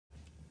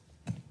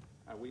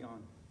Are we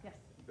on? Yes.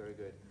 Very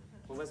good.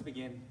 Well, let's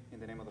begin in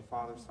the name of the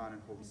Father, Son,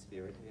 and Holy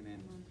Spirit.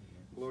 Amen.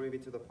 Glory be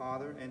to the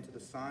Father, and to the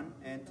Son,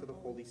 and to the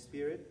Holy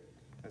Spirit,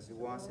 as it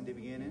was in the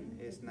beginning,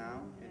 is now,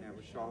 and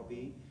ever shall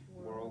be,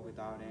 world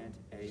without end.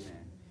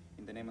 Amen.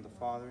 In the name of the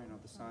Father, and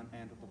of the Son,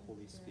 and of the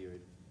Holy Spirit.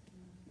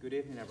 Good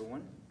evening,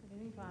 everyone. Good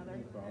evening, Father.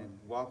 And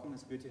welcome.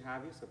 It's good to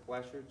have you. It's a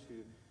pleasure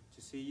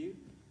to see you.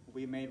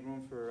 We made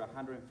room for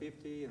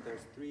 150, and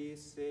there's 3,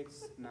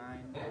 6,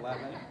 9,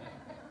 11.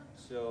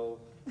 So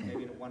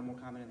maybe one more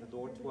coming in the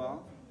door, 12.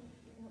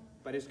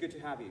 But it's good to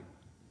have you.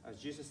 As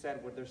Jesus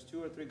said, where there's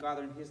 2 or 3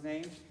 gathered in His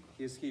name,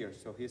 He is here.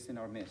 So He's in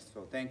our midst.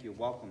 So thank you.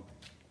 Welcome.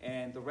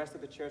 And the rest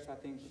of the chairs, I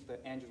think the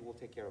angels will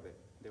take care of it.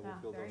 They will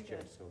fill those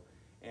chairs. So,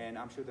 and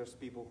I'm sure there's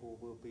people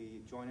who will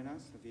be joining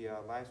us via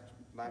live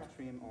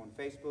stream on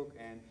Facebook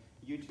and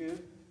YouTube.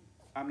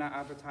 I'm not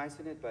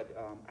advertising it, but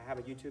I have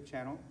a YouTube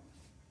channel.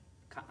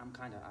 I'm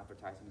kind of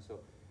advertising it. So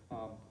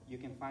you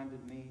can find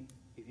me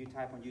if you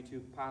type on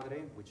YouTube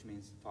Padre, which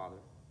means Father,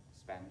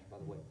 Spanish, by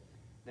the way.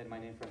 Then my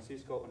name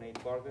Francisco Oneil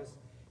Vargas,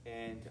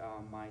 and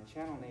my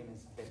channel name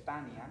is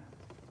Betania,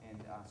 in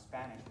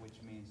Spanish,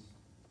 which means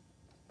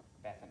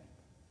Bethany.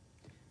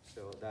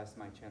 So that's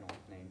my channel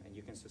name, and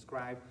you can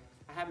subscribe.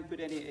 I haven't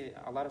put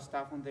a lot of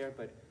stuff on there,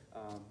 but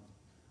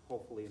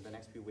hopefully in the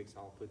next few weeks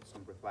I'll put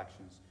some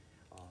reflections,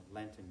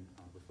 Lenten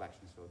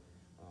reflections. So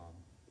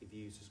if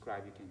you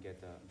subscribe, you can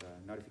get the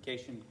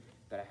notification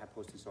that I have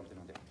posted something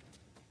on there.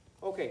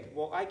 Okay,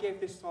 well, I gave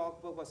this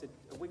talk, what was it,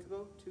 a week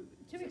ago?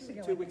 2 weeks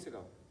ago. 2 weeks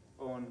ago,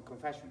 on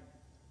confession,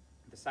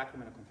 the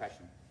sacrament of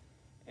confession.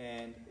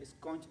 And it's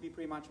going to be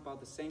pretty much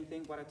about the same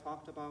thing what I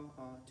talked about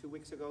 2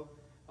 weeks ago,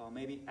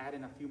 maybe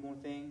adding a few more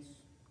things,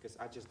 because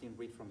I just didn't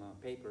read from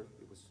a paper.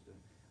 It was,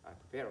 I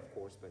prepared, of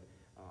course, but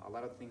a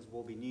lot of things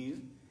will be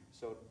new.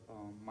 So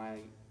my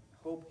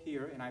hope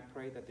here, and I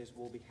pray that this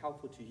will be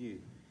helpful to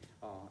you,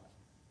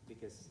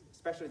 because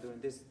especially during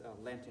this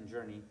Lenten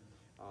journey,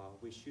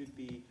 we should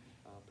be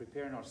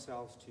preparing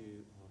ourselves to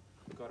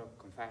go to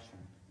confession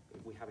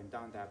if we haven't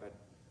done that, but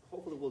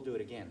hopefully we'll do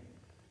it again.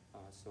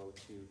 So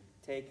to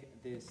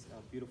take this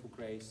beautiful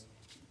grace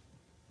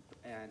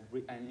and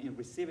in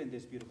receiving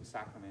this beautiful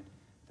sacrament,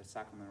 the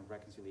sacrament of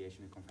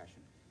reconciliation and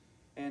confession.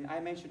 And I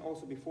mentioned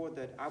also before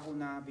that I will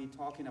not be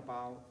talking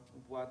about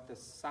what the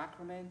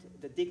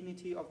sacrament, the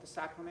dignity of the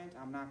sacrament.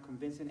 I'm not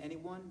convincing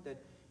anyone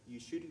that you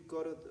should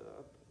go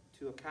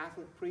to a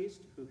Catholic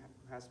priest who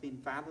has been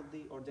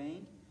validly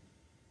ordained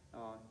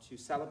to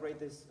celebrate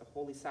this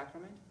holy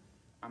sacrament.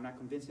 I'm not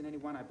convincing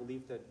anyone. I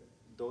believe that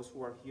those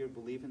who are here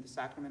believe in the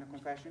sacrament of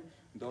confession.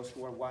 Those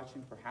who are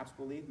watching perhaps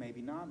believe,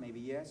 maybe not, maybe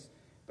yes.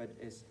 But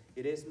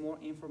it is more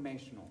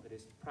informational. It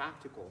is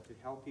practical to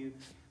help you.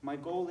 My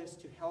goal is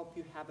to help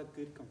you have a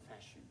good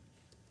confession.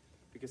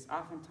 Because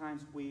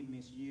oftentimes we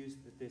misuse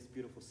this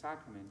beautiful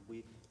sacrament.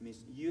 We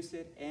misuse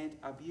it and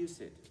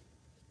abuse it.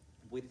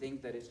 We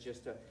think that it's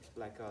just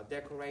like a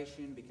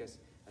decoration because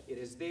it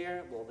is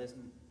there. Well, this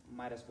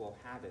might as well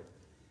have it.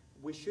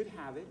 We should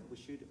have it. We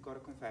should go to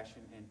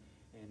confession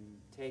and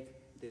take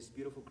this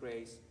beautiful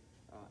grace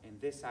in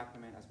this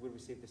sacrament as we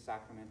receive the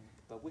sacrament.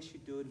 But we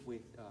should do it with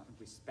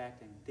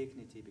respect and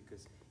dignity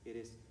because it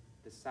is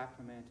the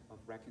sacrament of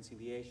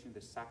reconciliation,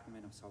 the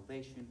sacrament of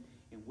salvation,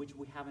 in which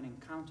we have an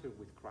encounter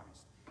with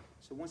Christ.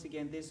 So once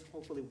again, this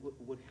hopefully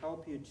would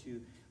help you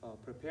to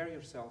prepare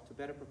yourself, to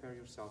better prepare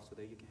yourself so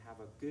that you can have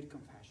a good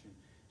confession,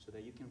 so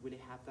that you can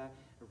really have that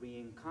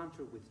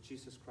re-encounter with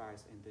Jesus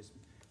Christ in this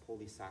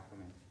holy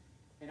sacrament.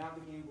 And I'll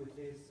begin with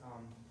this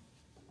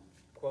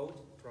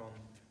quote from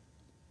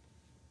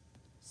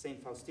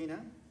Saint Faustina.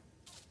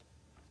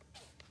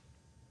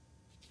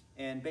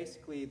 And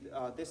basically,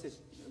 this is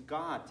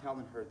God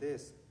telling her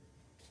this.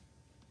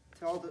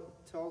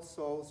 Tell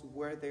souls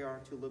where they are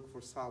to look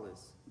for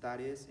solace, that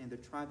is, in the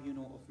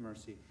tribunal of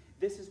mercy.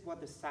 This is what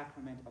the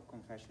sacrament of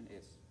confession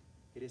is.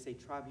 It is a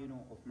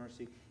tribunal of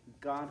mercy.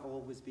 God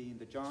always being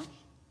the judge.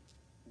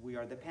 We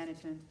are the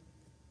penitent.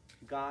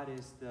 God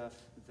is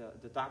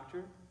the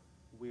doctor.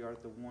 We are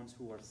the ones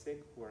who are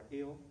sick, who are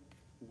ill.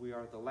 We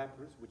are the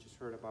lepers, which is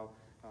heard about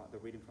the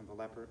reading from the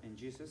leper in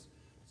Jesus.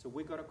 So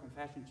we go to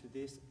confession to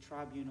this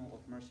tribunal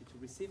of mercy, to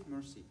receive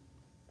mercy,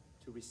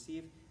 to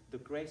receive the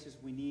graces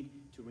we need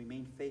to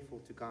remain faithful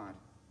to God.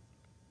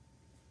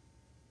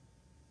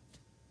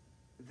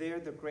 There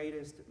the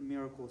greatest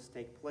miracles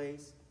take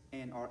place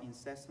and are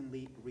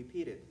incessantly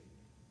repeated.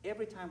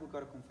 Every time we go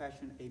to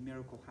confession, a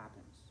miracle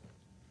happens.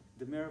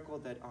 The miracle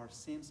that our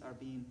sins are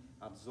being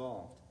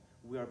absolved,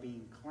 we are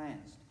being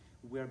cleansed,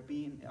 we are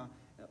being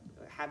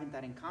having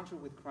that encounter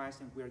with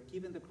Christ, and we are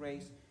given the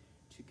grace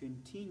to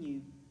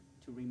continue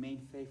to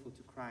remain faithful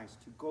to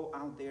Christ, to go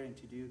out there and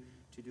to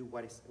do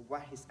what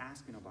He's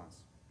asking of us.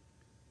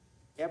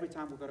 Every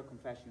time we go to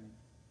confession,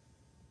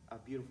 a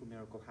beautiful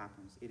miracle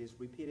happens. It is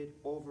repeated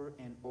over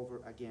and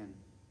over again.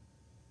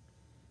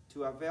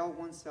 To avail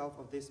oneself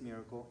of this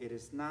miracle, it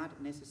is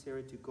not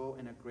necessary to go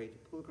in a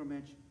great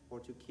pilgrimage or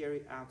to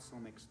carry out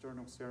some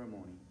external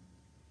ceremony.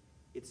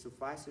 It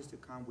suffices to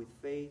come with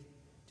faith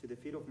to the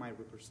feet of my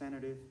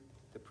representative,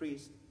 the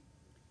priest,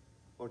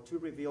 or to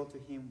reveal to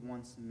him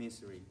one's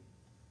misery.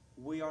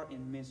 We are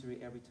in misery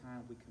every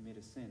time we commit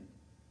a sin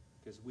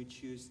because we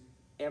choose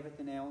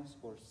everything else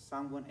or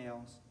someone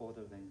else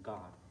other than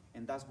God.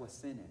 And that's what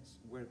sin is.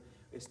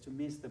 It's to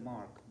miss the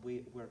mark.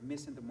 We're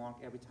missing the mark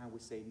every time we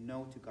say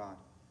no to God.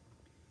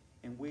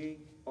 And we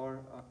are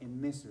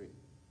in misery.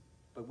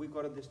 But we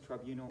go to this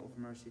tribunal of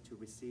mercy to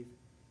receive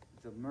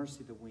the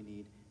mercy that we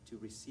need, to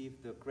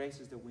receive the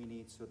graces that we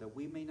need so that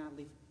we may not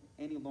live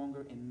any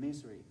longer in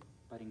misery,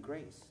 but in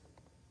grace.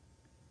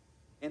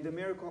 And the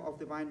miracle of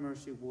divine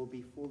mercy will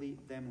be fully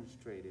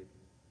demonstrated,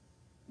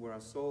 where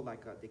a soul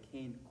like a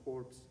decaying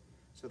corpse,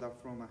 so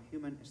that from a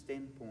human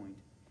standpoint,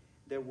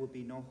 there will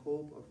be no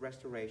hope of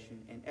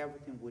restoration and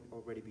everything would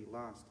already be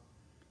lost.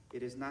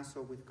 It is not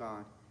so with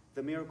God.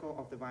 The miracle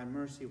of divine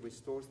mercy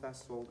restores that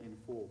soul in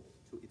full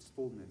to its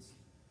fullness.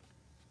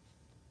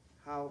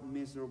 How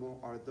miserable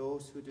are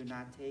those who do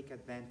not take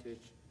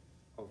advantage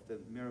of the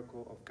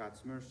miracle of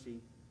God's mercy.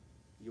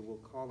 You will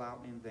call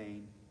out in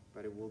vain,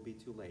 but it will be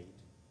too late.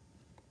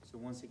 So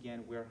once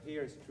again, we're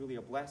here. It's truly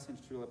a blessing.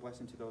 It's truly a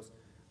blessing to those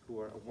who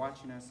are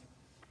watching us,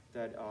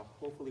 that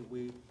hopefully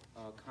we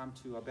come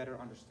to a better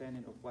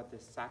understanding of what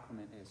this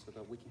sacrament is, so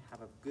that we can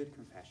have a good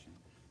confession,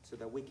 so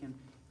that we can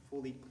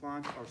fully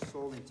plunge our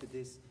soul into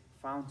this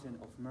fountain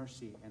of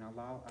mercy and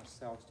allow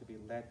ourselves to be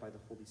led by the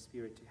Holy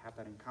Spirit to have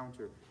that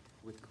encounter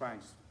with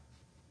Christ.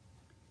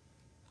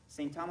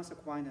 St. Thomas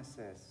Aquinas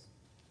says,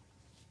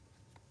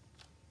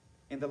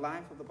 in the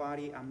life of the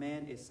body, a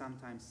man is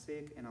sometimes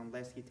sick, and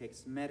unless he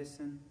takes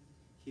medicine,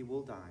 he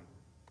will die.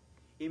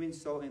 Even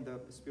so, in the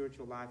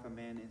spiritual life, a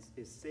man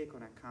is sick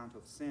on account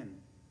of sin.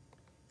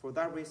 For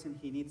that reason,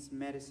 he needs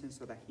medicine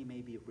so that he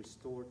may be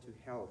restored to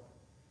health.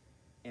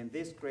 And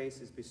this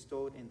grace is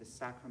bestowed in the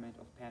sacrament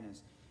of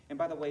penance. And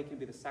by the way, it can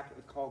be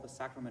called the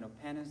sacrament of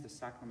penance, the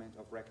sacrament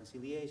of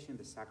reconciliation,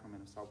 the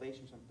sacrament of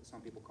salvation,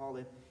 some people call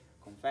it,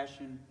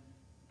 confession.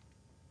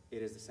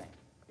 It is the same.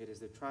 It is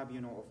the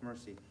tribunal of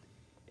mercy.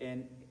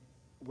 And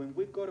when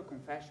we go to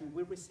confession,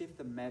 we receive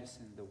the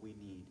medicine that we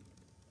need.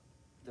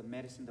 The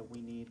medicine that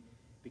we need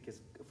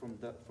because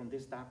from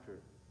this doctor,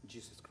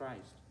 Jesus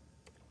Christ.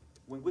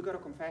 When we go to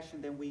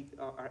confession, then we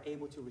are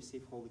able to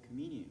receive Holy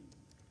Communion.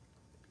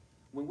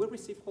 When we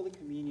receive Holy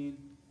Communion,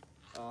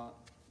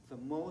 the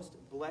most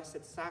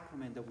blessed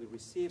sacrament that we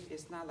receive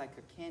is not like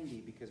a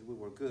candy because we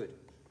were good.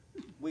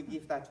 We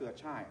give that to a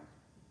child.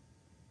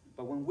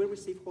 But when we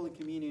receive Holy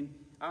Communion,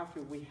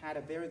 after we had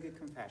a very good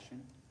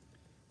confession,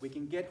 we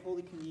can get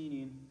Holy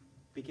Communion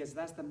because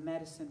that's the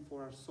medicine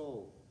for our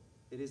soul.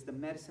 It is the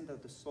medicine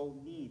that the soul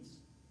needs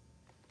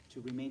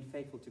to remain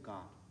faithful to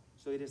God.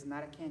 So it is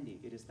not a candy.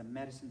 It is the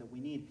medicine that we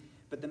need.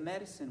 But the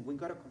medicine, when we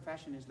go to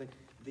confession, is like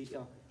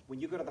when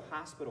you go to the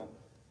hospital,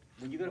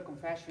 when you go to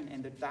confession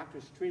and the doctor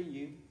is treating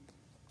you,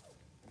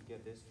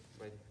 get this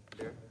right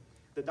there.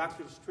 The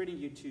doctor is treating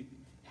you to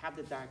have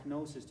the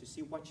diagnosis, to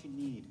see what you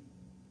need.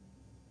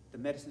 The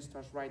medicine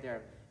starts right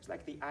there. It's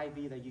like the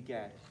IV that you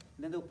get.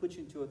 And then they'll put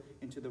you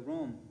into the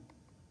room,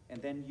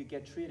 and then you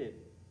get treated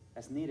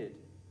as needed.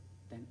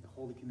 Then the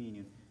Holy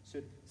Communion. So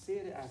see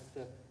it as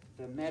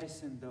the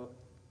medicine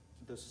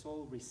the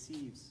soul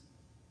receives,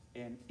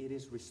 and it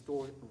is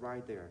restored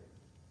right there.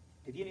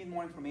 If you need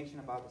more information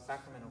about the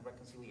sacrament of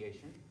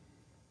reconciliation,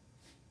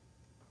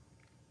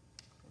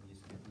 let me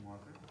just get the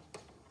marker.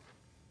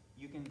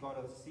 You can go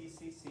to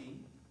CCC.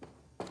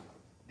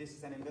 This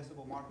is an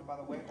invisible marker, by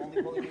the way.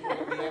 Only holy people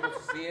will be able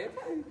to see it.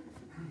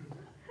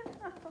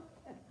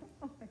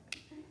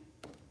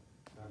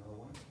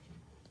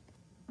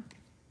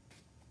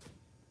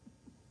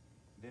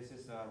 This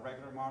is a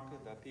regular marker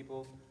that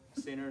people,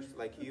 sinners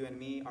like you and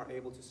me, are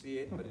able to see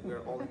it, but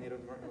we're all in need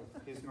of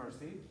His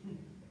mercy.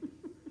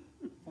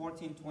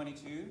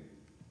 1422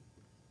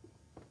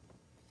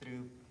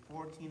 through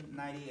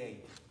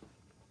 1498.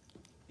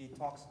 It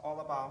talks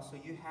all about, so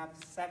you have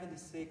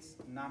 76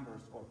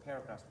 numbers or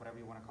paragraphs, whatever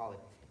you want to call it.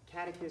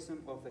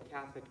 Catechism of the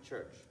Catholic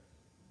Church.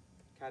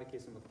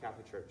 Catechism of the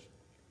Catholic Church.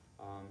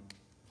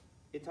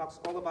 It talks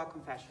all about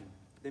confession,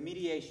 the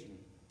mediation,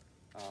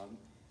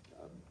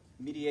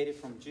 mediated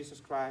from Jesus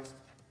Christ,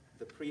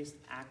 the priest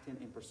acting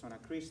in persona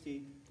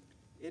Christi.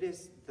 It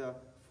is the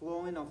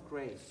flowing of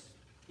grace.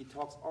 It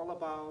talks all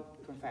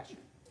about confession.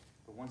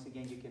 But once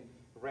again, you can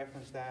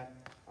reference that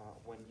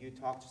when you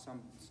talk to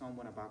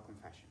someone about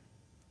confession.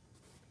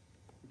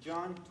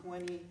 John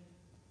 20,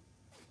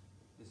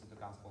 this is the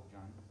Gospel of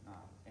John,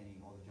 not any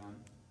other John.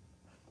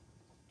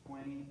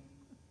 20,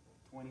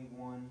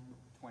 21,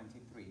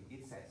 23.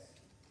 It says,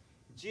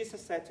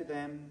 Jesus said to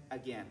them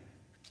again.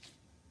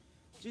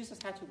 Jesus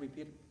had to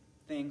repeat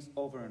things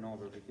over and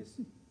over because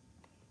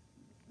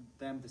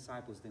them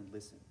disciples didn't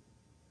listen.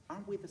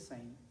 Aren't we the same?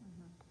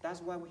 Mm-hmm.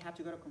 That's why we have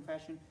to go to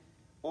confession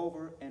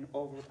over and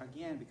over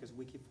again, because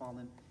we keep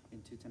falling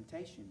into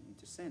temptation,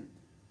 into sin.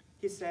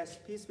 He says,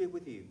 peace be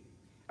with you.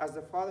 As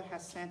the Father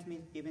has sent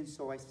me, even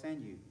so I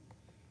send you.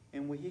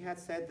 And when he had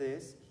said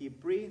this, he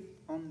breathed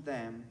on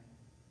them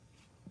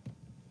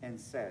and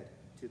said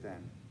to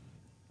them,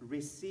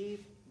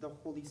 receive the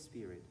Holy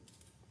Spirit.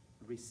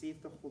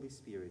 Receive the Holy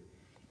Spirit.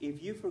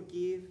 If you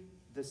forgive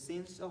the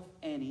sins of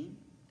any,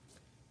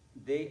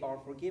 they are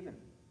forgiven.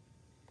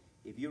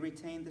 If you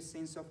retain the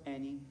sins of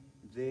any,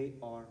 they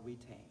are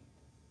retained.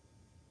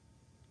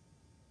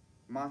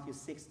 Matthew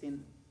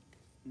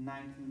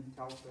 16:19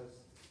 tells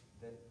us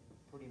that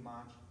pretty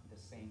much the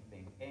same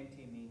thing.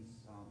 Empty means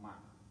Mark.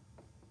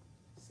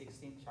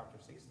 Chapter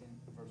 16,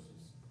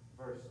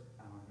 verse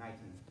 19.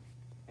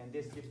 And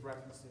this gives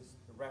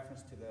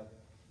reference to the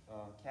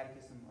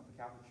Catechism of the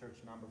Catholic Church,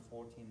 number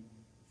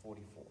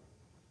 1444.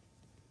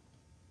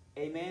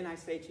 Amen, I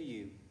say to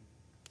you,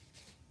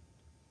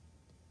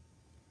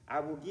 I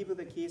will give you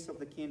the keys of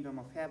the kingdom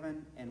of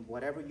heaven, and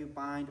whatever you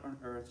bind on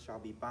earth shall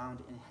be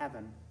bound in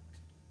heaven,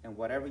 and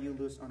whatever you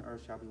loose on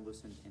earth shall be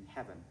loosened in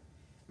heaven.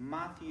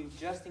 Matthew,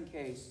 just in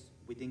case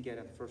we didn't get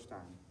it the first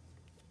time,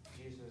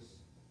 Jesus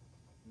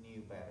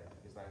knew better.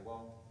 He's like,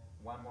 well,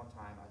 one more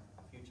time,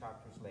 a few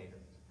chapters later,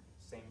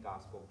 same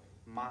gospel,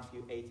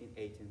 Matthew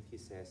 18:18, he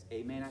says,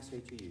 Amen, I say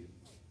to you,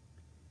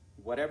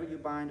 whatever you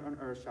bind on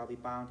earth shall be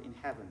bound in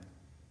heaven,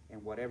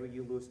 and whatever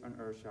you loose on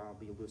earth shall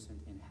be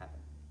loosened in heaven.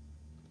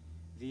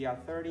 The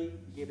authority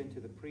given to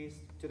the priest,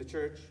 to the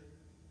church,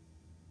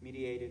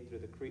 mediated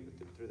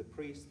through the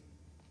priest,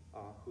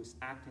 who's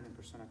acting in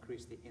persona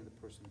Christi in the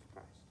person of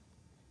Christ.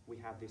 We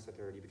have this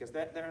authority because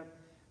there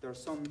are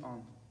some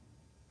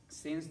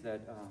sins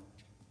that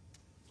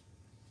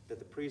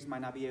the priest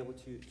might not be able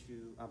to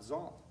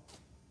absolve,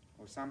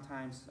 or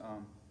sometimes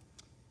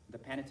the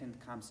penitent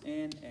comes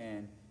in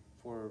and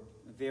for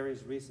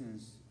various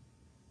reasons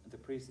the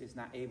priest is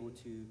not able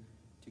to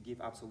give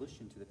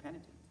absolution to the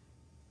penitent.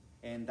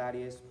 And that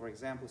is, for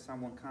example,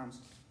 someone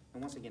comes,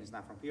 and once again, it's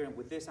not from here, and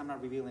with this I'm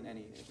not revealing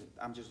any,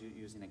 I'm just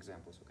using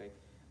examples, okay?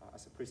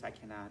 As a priest, I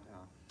cannot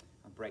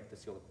break the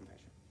seal of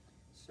confession.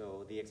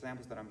 So the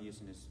examples that I'm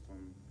using is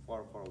from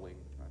far, far away,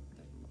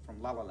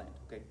 from La La Land,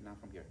 okay? Not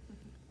from here.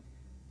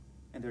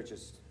 And they're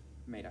just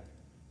made up.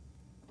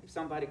 If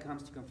somebody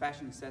comes to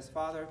confession and says,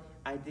 Father,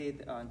 I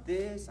did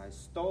this, I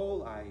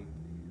stole,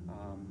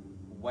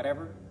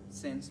 whatever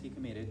sins he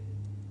committed,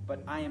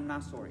 but I am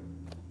not sorry.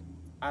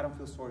 I don't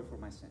feel sorry for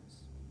my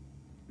sins.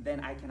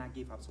 Then I cannot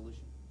give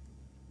absolution.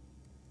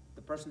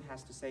 The person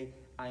has to say,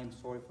 I am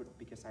sorry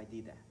because I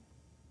did that.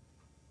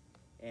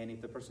 And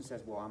if the person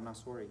says, well, I'm not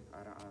sorry,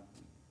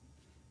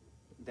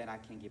 then I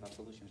can't give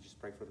absolution. I just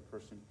pray for the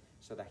person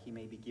so that he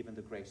may be given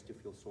the grace to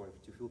feel sorry,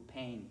 to feel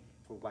pain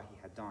for what he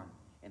had done,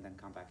 and then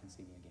come back and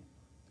see me again.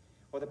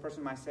 Or the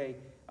person might say,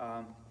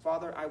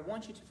 Father, I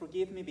want you to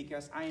forgive me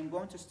because I am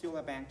going to steal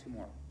a bank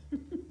tomorrow.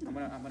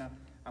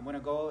 I'm gonna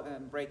go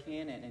and break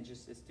in and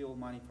just steal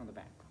money from the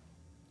bank.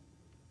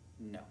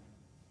 No,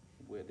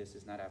 this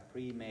is not a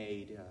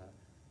pre-made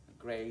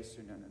grace.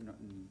 No,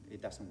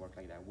 it doesn't work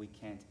like that. We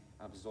can't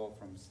absolve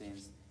from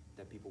sins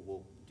that people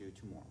will do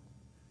tomorrow.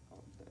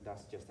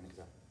 That's just an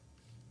example.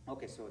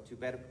 Okay, so to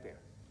better prepare.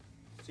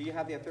 So you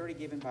have the authority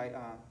given by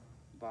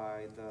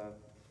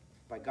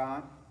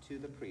God to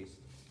the priest.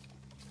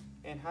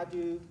 And how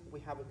do we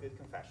have a good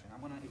confession?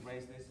 I'm going to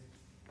erase this.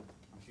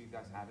 I'm sure you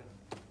guys have it.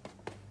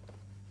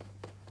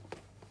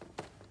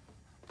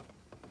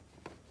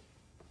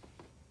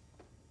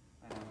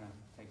 And I'm going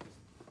to take this.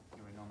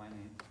 You already know my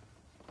name.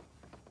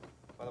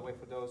 By the way,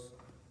 for those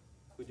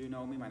who do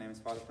know me, my name is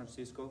Father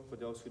Francisco. For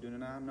those who do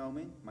not know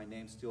me, my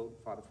name's still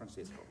Father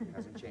Francisco. It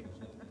hasn't changed.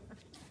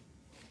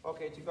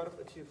 Okay, to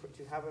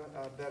have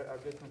a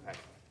good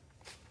confession.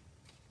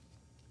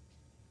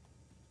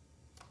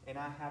 And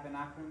I have an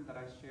acronym that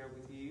I share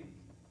with you.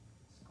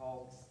 It's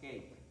called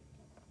ESCAPE.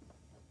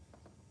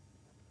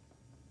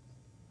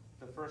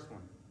 The first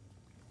one,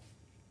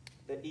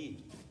 the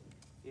E,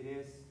 it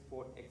is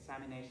for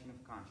examination of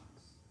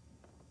conscience.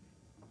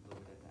 Look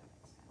at that.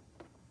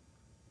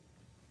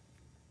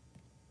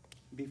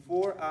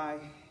 Before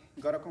I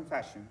go to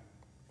confession,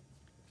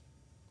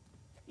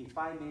 if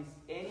I miss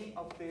any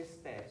of these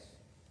steps,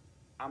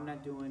 I'm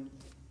not doing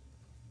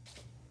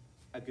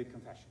a good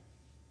confession.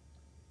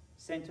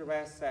 Saint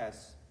Therese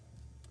says,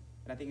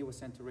 and I think it was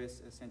Saint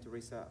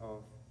Teresa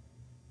of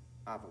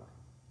Avila,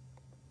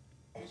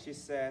 she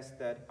says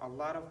that a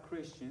lot of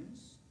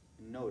Christians,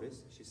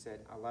 notice, she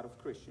said a lot of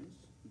Christians,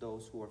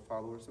 those who are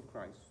followers of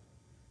Christ,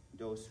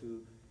 those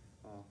who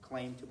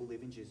claim to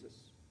believe in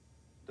Jesus,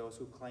 those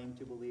who claim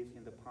to believe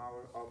in the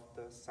power of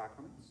the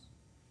sacraments,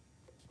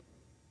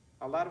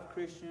 a lot of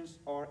Christians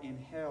are in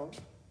hell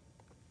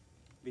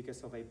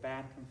because of a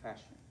bad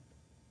confession.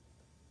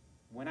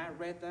 When I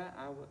read that,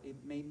 I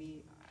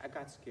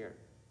got scared.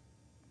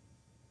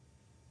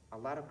 A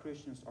lot of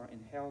Christians are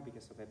in hell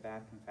because of a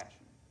bad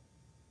confession.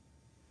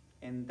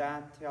 And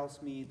that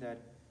tells me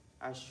that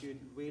I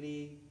should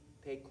really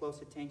pay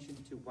close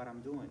attention to what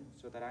I'm doing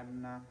so that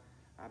I'm not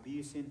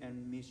abusing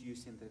and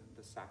misusing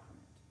the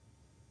sacrament.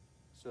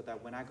 So that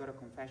when I go to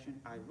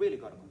confession, I really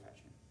go to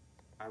confession.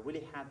 I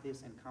really had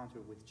this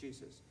encounter with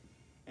Jesus.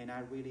 And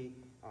I really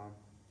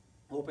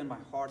open my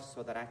heart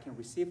so that I can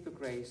receive the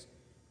grace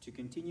to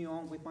continue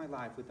on with my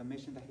life, with the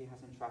mission that He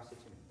has entrusted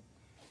to me.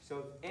 So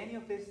if any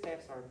of these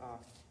steps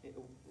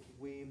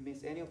we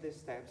miss any of these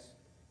steps,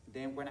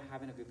 then we're not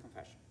having a good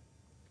confession.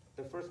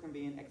 The first one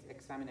being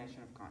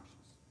examination of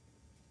conscience.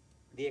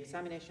 The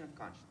examination of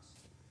conscience.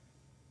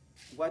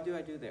 What do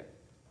I do there?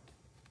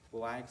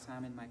 Well, I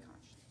examine my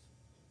conscience.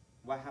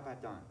 What have I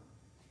done?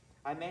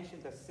 I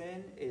mentioned that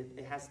sin,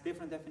 it has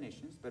different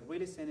definitions, but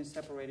really sin is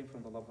separating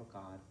from the love of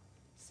God,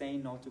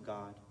 saying no to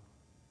God.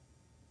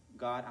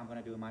 God, I'm going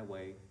to do it my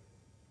way.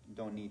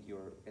 Don't need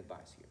your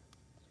advice here.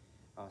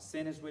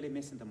 Sin is really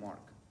missing the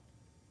mark.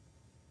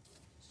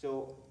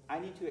 So I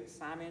need to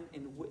examine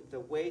the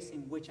ways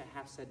in which I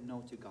have said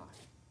no to God.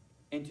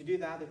 And to do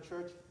that, the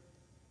church,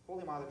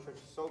 Holy Mother Church,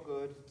 is so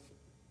good.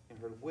 In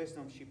her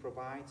wisdom, she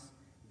provides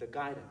the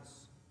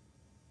guidance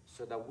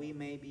so that we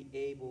may be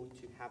able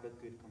to have a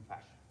good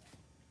confession.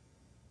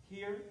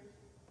 Here,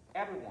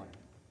 everyone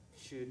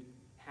should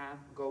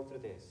go through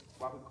this,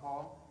 what we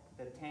call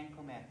the 10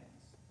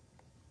 Commandments.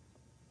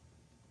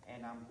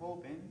 And I'm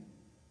hoping,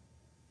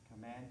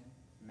 commandments.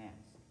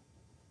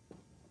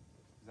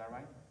 Is that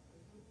right?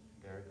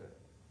 Very good.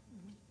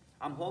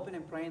 I'm hoping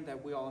and praying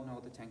that we all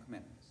know the 10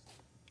 Commandments.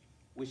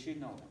 We should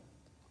know them.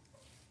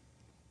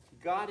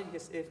 God, in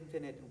His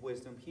infinite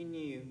wisdom, He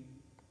knew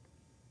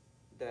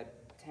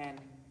that 10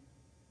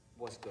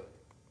 was good.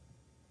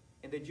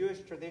 In the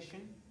Jewish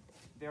tradition,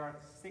 there are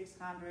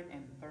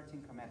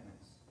 613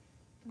 commandments.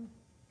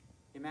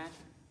 Imagine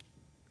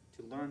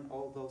to learn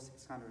all those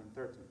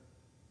 613.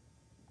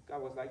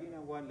 God was like, you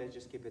know what, let's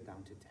just keep it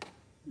down to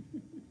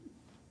 10.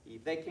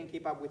 If they can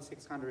keep up with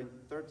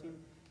 613,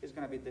 it's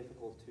going to be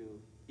difficult to...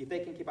 If they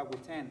can keep up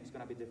with 10, it's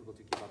going to be difficult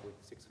to keep up with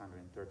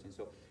 613.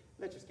 So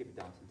let's just keep it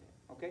down to 10,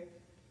 okay?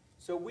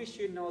 So we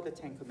should know the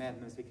 10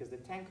 Commandments because the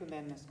 10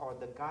 Commandments are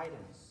the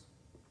guidance.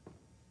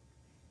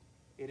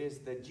 It is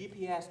the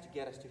GPS to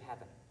get us to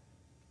heaven.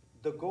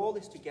 The goal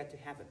is to get to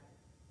heaven.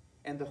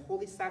 And the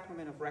Holy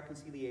Sacrament of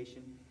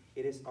Reconciliation,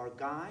 it is our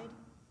guide.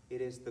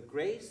 It is the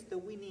grace that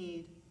we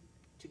need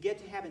to get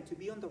to heaven, to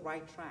be on the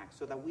right track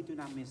so that we do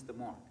not miss the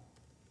mark,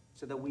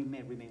 so that we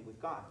may remain with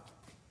God.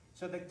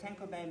 So the 10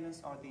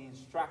 Commandments are the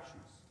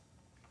instructions,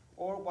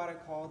 or what I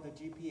call the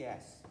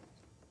GPS.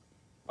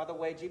 By the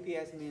way,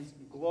 GPS means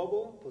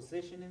Global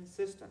Positioning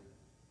System.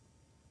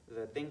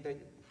 The thing that,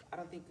 I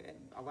don't think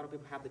a lot of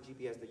people have the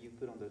GPS that you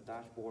put on the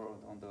dashboard or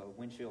on the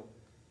windshield.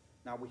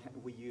 Now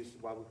we use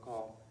what we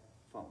call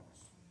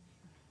phones.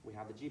 We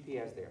have the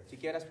GPS there to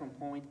get us from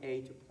point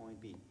A to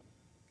point B.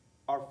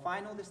 Our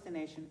final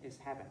destination is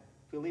heaven.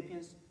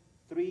 Philippians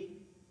 3,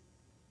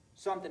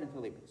 something in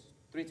Philippians,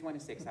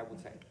 3:26, I would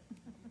say.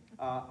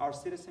 Our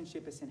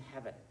citizenship is in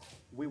heaven.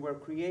 We were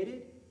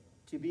created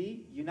to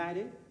be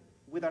united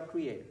with our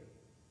Creator.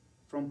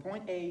 From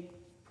point A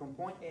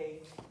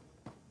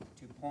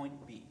to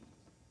point B.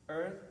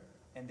 Earth,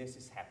 and this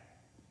is heaven.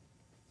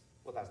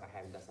 Well, that's not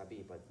heaven, that's not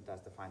B, but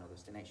that's the final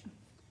destination.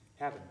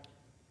 Heaven.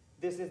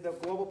 This is the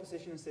global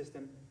positioning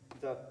system.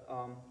 The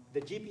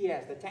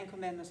GPS, the 10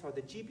 Commandments are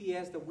the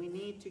GPS that we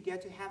need to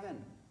get to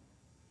heaven.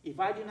 If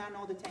I do not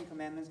know the 10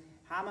 Commandments,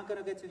 how am I going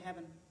to get to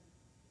heaven?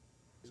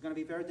 It's going to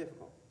be very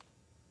difficult.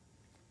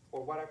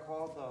 Or what I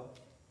call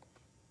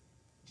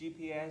the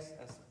GPS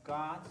as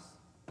God's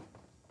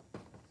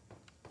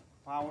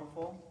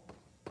powerful,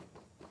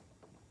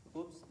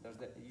 oops, there's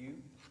the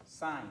U,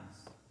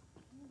 signs.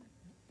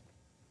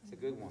 It's a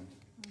good one.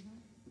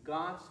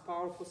 God's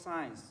powerful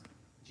signs,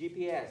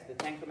 GPS, the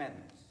 10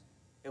 Commandments.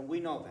 And we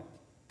know them.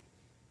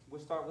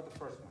 We'll start with the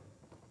first one.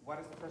 What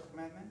is the first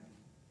commandment?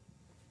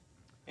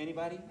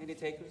 Anybody? Any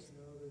takers?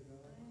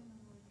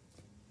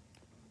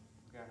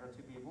 Okay, I heard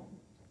 2 people.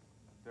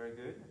 Very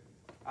good.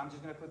 I'm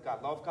just going to put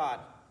God. Love God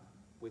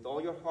with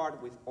all your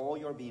heart, with all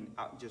your being.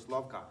 Just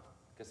love God,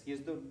 because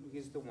He's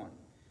the one.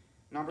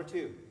 Number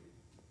 2.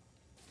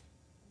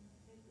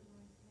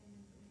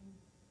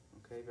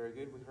 Okay, very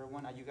good. We heard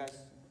one. Are you guys?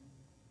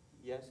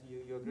 Yes,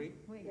 you agree?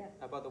 Yes.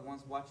 How about the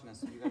ones watching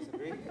us? You guys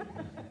agree?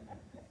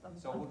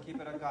 So we'll keep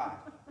it at God.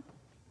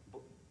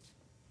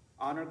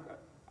 Honor.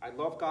 I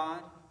love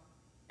God,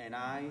 and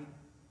I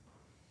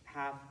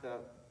have the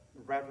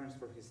reverence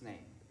for His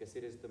name, because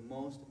it is the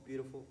most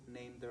beautiful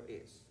name there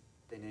is,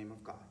 the name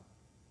of God.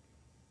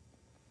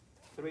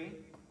 3.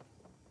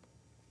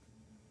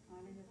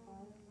 Honor your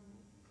father.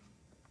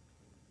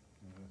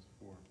 No, that's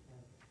 4.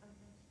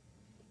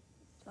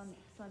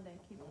 Sunday,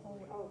 keep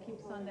holy.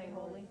 Keep Sunday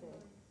holy.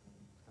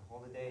 The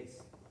holy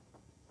days.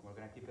 We're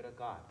going to keep it at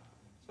God.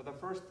 So the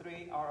first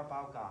 3 are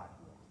about God.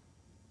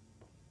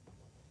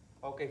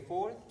 Okay,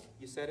 4th,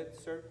 you said it,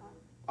 sir.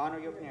 Honor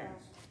your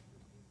parents.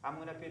 I'm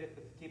going to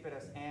keep it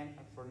as N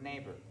for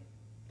neighbor.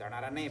 They're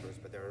not our neighbors,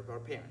 but they're our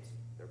parents.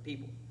 They're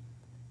people.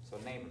 So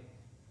neighbor.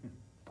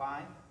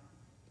 5.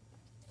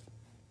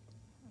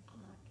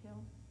 Not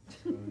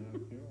kill.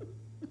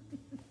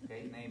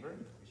 Okay, neighbor.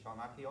 We shall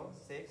not kill.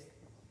 6.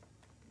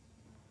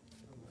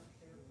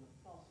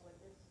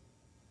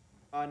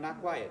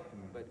 Not quiet,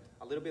 but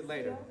a little bit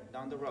later,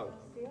 down the road.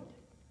 Steal?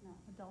 No.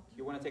 Adultery.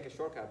 You want to take a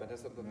shortcut, but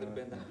that's a little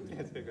bit down.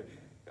 Yes, very good.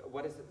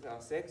 What is it?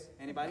 6?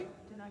 Anybody?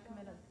 Do not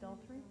commit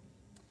adultery.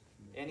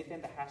 Anything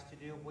that has to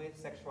do with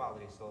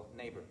sexuality, so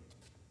neighbor.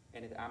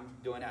 And I'm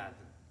doing a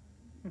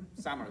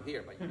summary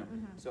here, but you know.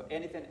 So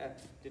anything,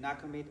 do not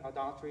commit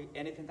adultery,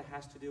 anything that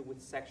has to do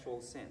with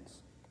sexual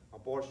sins.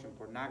 abortion,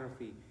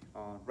 pornography,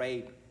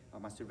 rape,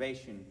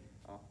 masturbation,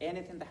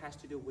 anything that has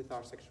to do with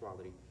our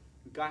sexuality.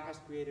 God has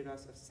created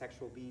us as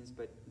sexual beings,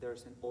 but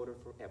there's an order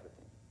for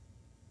everything.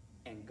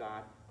 And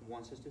God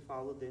wants us to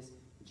follow this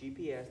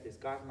GPS, this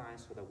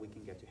guidelines, so that we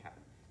can get to heaven.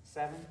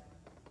 7.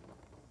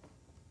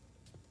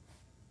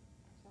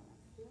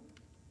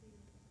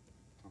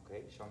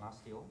 Okay, shall not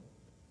steal.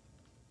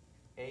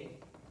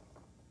 8.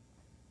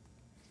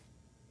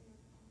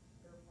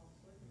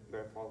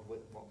 Bear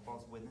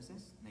false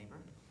witnesses, neighbor.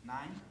 9.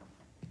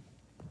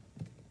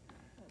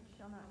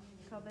 Shall not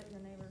covet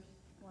your neighbor's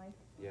wife.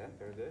 Yeah,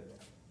 very good.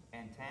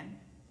 And 10.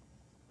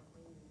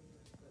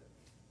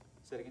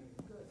 Say it again.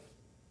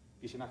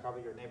 You should not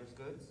covet your neighbor's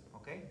goods.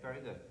 Okay,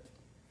 very good.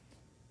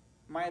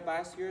 My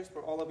advice here is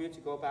for all of you to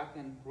go back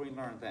and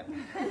relearn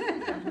them.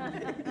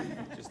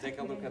 Just take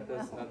a look at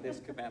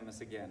these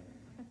commandments again.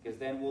 Because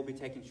then we'll be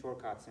taking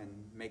shortcuts and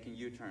making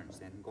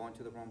U-turns and going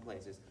to the wrong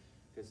places.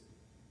 Because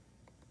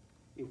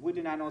if we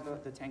do not know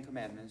the 10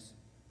 commandments,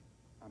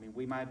 I mean,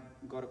 we might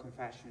go to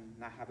confession,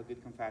 not have a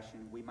good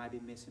confession. We might be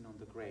missing on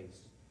the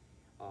grace.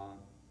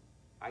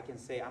 I can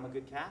say I'm a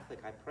good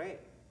Catholic. I pray.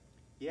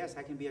 Yes,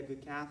 I can be a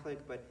good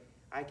Catholic, but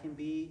I can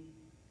be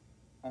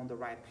on the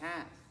right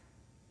path,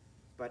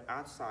 but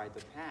outside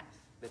the path.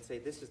 Let's say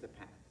this is the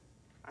path.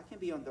 I can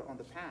be on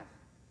the path.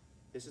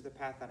 This is the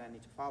path that I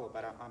need to follow,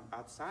 but I'm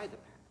outside the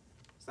path.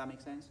 Does that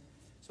make sense?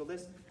 So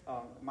this,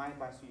 my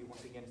advice to you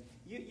once again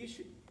is you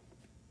should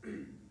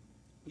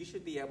you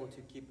should be able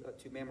to keep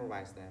to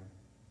memorize them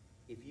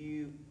if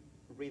you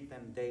read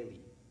them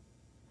daily,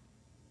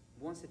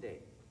 once a day.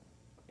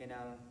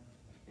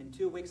 In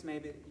 2 weeks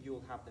maybe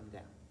you'll have them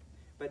down.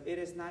 But it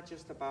is not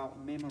just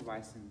about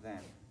memorizing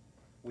them.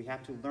 We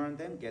have to learn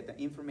them, get the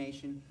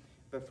information,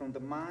 but from the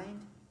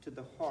mind to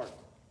the heart.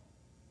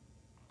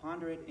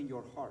 Ponder it in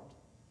your heart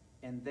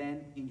and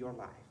then in your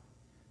life.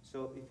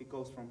 So if it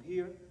goes from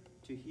here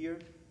to here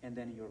and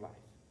then in your life.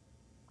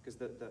 Because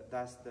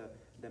that's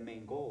the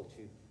main goal,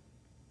 to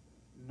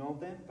know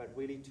them, but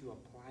really to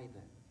apply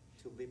them,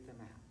 to live them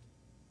out.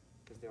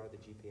 Because they are the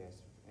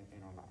GPS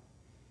in our life.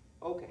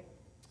 Okay.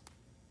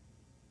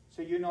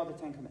 So you know the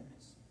 10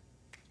 Commandments.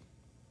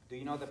 Do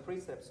you know the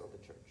precepts of the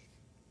church?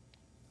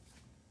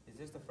 Is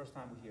this the first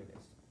time we hear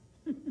this?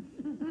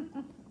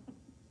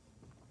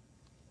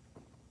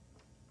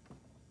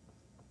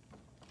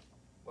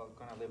 Well,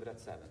 we're going to leave it at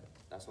 7.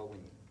 That's all we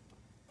need.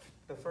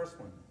 The first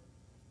one.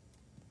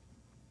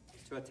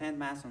 To attend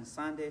Mass on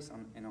Sundays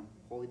and on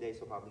holy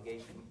days of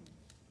obligation.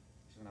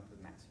 She's going to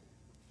put Mass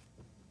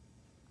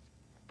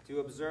here.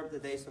 To observe the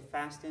days of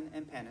fasting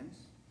and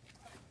penance.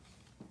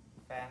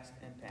 Fast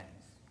and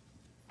penance.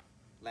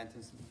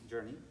 Lenten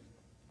journey.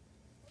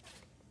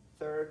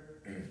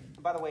 Third,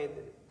 by the way,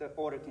 the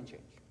order can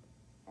change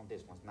on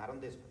this one. Not on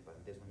this one, but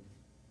on this one.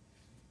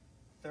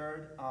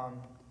 Third,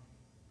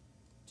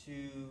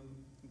 to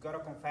go to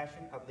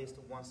confession at least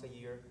once a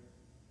year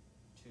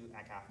to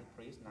a Catholic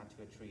priest, not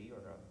to a tree or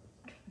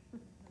a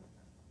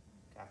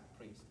Catholic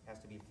priest. It has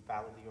to be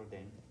validly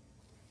ordained.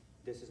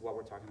 This is what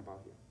we're talking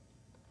about here.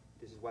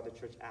 This is what the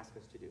church asks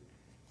us to do.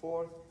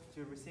 Fourth,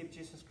 to receive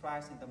Jesus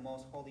Christ in the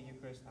most holy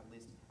Eucharist at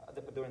least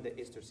during the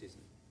Easter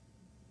season.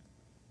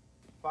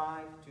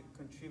 5, to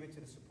contribute to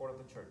the support of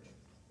the church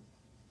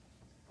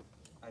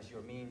as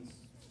your means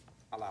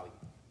allow you.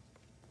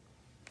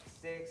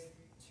 6,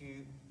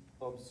 to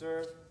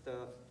observe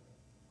the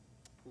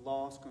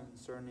laws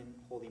concerning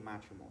holy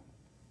matrimony.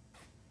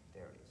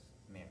 There it is,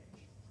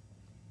 marriage.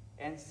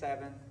 And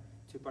 7,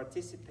 to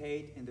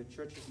participate in the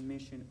church's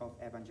mission of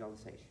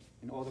evangelization.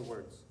 In other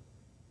words,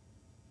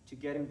 to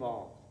get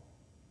involved.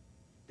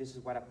 This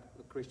is what a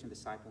Christian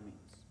disciple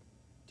means.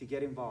 To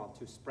get involved,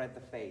 to spread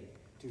the faith,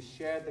 to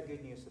share the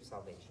good news of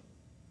salvation.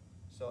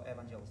 So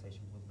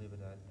evangelization, we'll leave it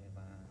at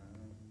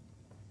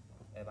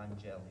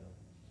evangelio.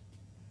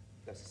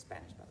 That's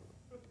Spanish, by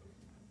the way.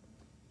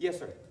 Yes,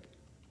 sir.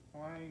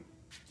 Why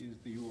is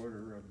the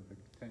order of the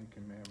 10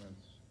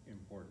 Commandments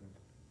important?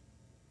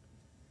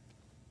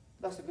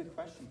 That's a good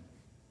question.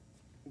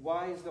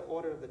 Why is the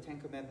order of the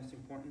 10 Commandments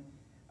important?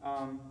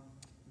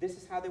 This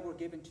is how they were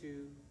given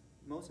to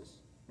Moses.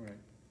 Right.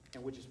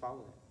 And we just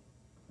follow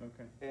it.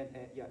 Okay.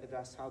 And yeah,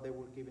 that's how they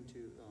were given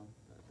to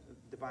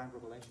divine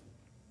revelation.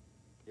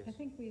 Yes. I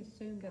think we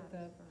assume that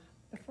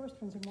the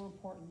first ones are more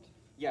important.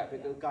 Yeah,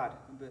 but God,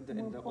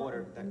 in the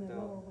order that and the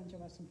lower ones are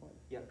less important.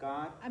 Yeah,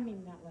 God. I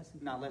mean, not less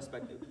important. Not less,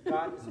 but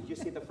God. You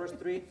see the first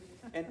 3,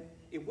 and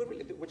it would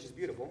really, which is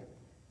beautiful.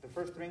 The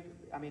first 3,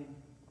 I mean,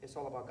 it's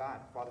all about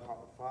God,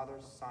 Father,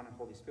 Son, and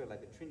Holy Spirit,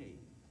 like the Trinity.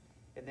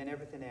 And then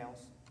everything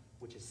else,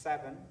 which is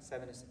 7.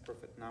 7 is a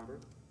perfect number.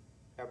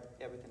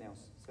 Everything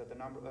else. So the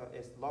number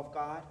is love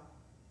God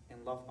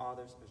and love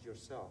others as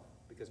yourself.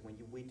 Because when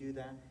we do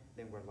that,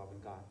 then we're loving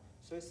God.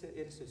 So it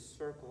is a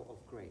circle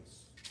of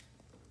grace.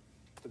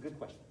 It's a good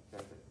question.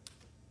 Very good.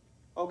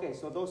 Okay,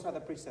 so those are the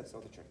precepts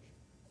of the church.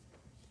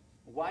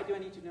 Why do I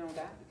need to know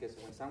that? Because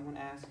when someone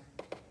asks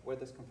where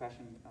this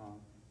confession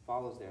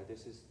follows there,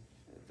 this is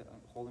the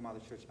Holy Mother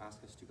Church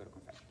asks us to go to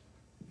confession.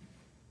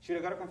 Should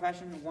I go to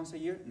confession once a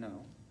year?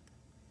 No.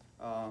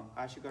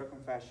 I should go to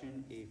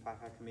confession if I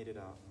have committed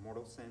a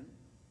mortal sin.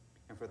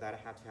 And for that, I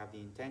have to have the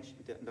intention,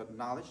 the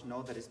knowledge,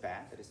 know that it's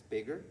bad, that it's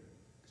bigger.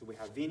 So we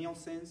have venial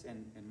sins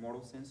and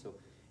mortal sins, so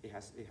it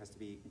has to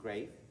be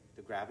grave,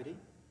 the gravity.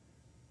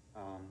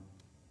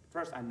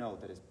 First, I know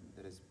that is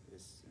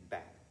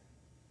bad.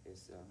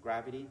 It's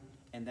gravity,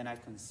 and then I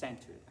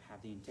consent to it. I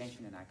have the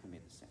intention, and I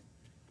commit the sin.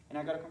 And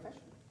I go to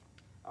confession.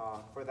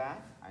 For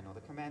that, I know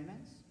the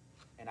commandments,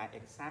 and I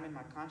examine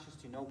my conscience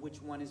to know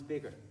which one is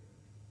bigger,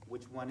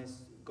 which one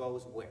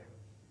goes where.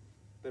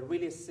 But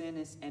really, sin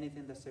is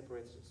anything that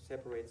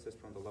separates us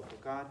from the love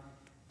of God,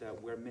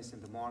 that we're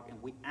missing the mark,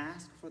 and we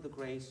ask for the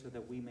grace so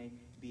that we may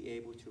be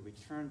able to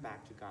return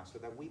back to God, so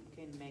that we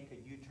can make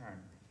a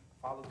U-turn,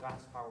 follow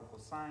God's powerful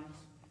signs,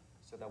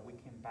 so that we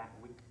can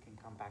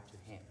come back to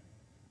Him.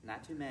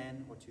 Not to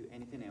man or to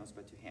anything else,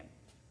 but to Him.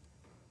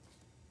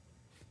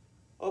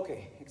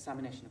 Okay,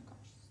 examination of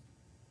conscience.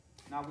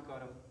 Now we go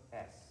to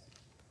S.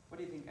 What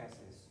do you think S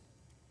is?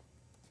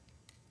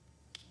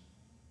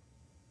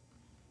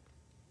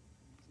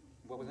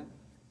 What was that?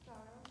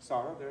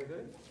 Sorrow, very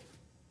good.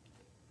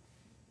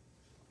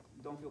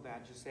 Don't feel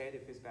bad. Just say it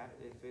if it's bad.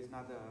 If it's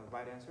not the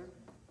right answer,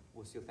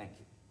 we'll still thank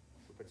you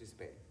for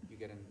participating. You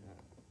get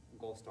a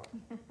gold star.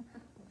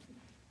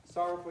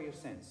 Sorrow for your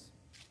sins.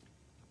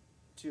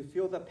 To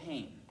feel the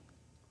pain.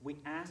 We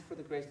ask for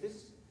the grace.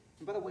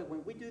 And by the way,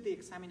 when we do the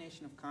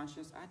examination of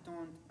conscience, I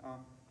don't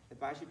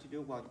advise you to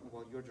do it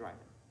while you're driving.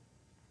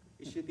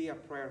 It should be a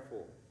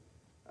prayerful.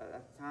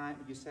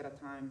 You set a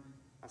time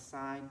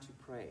aside to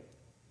pray.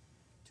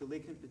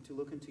 To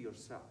look into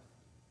yourself,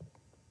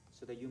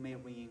 so that you may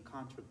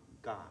re-encounter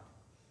God.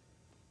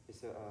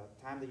 It's a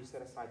time that you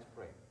set aside to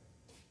pray.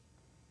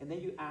 And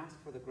then you ask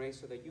for the grace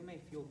so that you may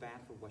feel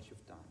bad for what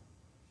you've done.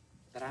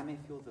 That I may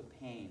feel the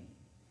pain.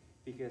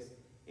 Because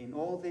in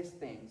all these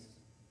things,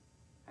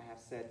 I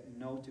have said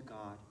no to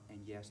God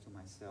and yes to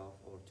myself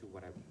or to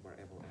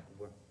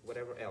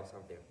whatever else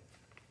out there.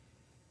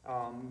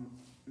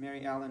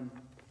 Mary Ellen,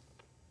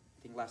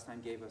 I think last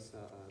time, gave us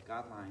a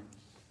guideline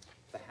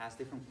that has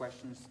different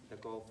questions that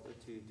go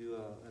to do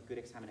a good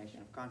examination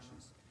of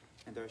conscience.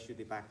 And there should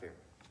be back there.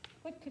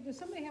 Does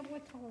somebody have,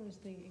 what color is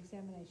the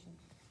examination?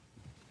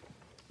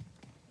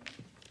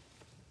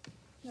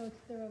 No,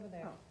 they're over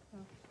there. Oh.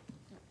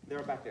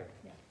 They're back there.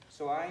 Yeah.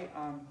 So I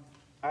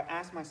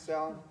asked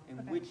myself in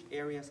Okay. which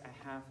areas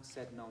I have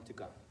said no to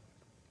God.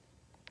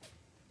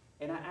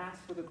 And I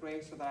asked for the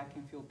grace so that I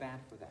can feel bad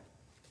for that.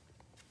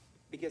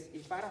 Because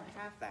if I don't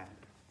have that,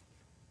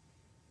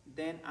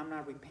 then I'm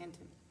not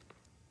repentant.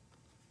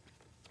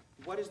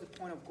 What is the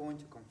point of going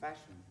to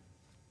confession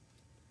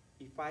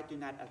if I do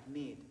not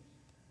admit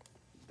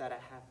that I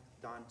have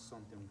done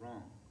something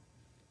wrong?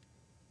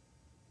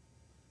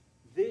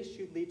 This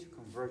should lead to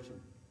conversion,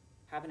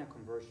 having a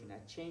conversion,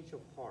 a change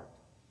of heart.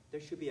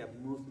 There should be a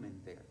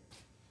movement there.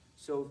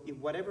 So if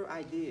whatever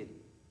I did,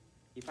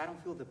 if I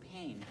don't feel the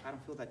pain, if I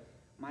don't feel that,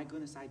 my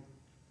goodness, I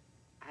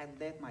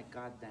let my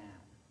God down.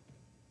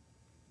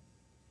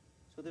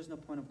 So there's no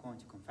point of going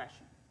to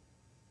confession.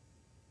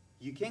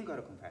 You can go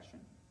to confession.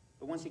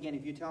 But once again,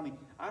 if you tell me,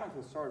 I don't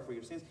feel sorry for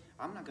your sins,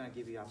 I'm not going to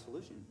give you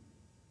absolution.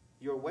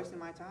 You're wasting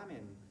my time,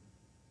 and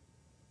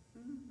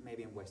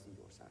maybe I'm wasting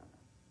yours. I don't know.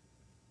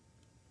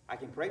 I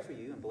can pray for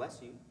you and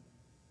bless you,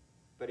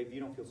 but if you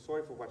don't feel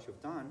sorry for what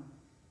you've done,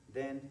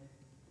 then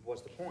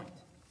what's the point?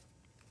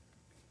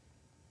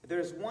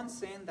 There's one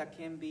sin that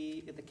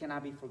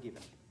cannot be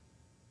forgiven.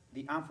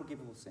 The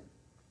unforgivable sin.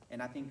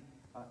 And I think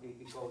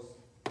it goes.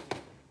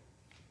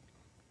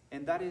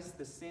 And that is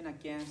the sin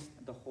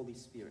against the Holy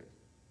Spirit.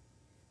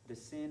 The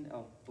sin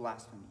of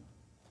blasphemy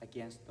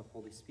against the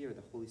Holy Spirit.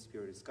 The Holy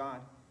Spirit is God.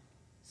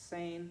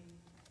 Saying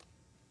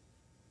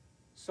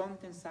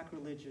something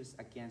sacrilegious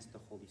against the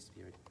Holy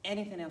Spirit.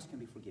 Anything else can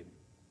be forgiven.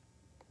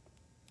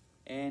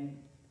 And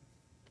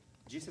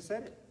Jesus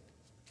said it.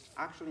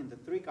 Actually, in the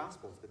three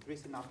Gospels, the three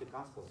synoptic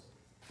Gospels.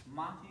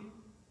 Matthew,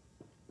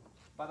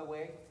 by the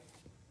way,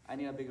 I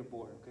need a bigger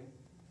board,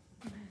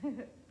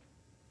 okay?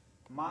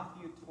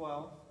 Matthew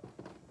 12,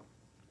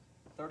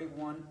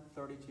 31,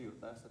 32.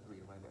 That's the three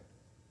right there.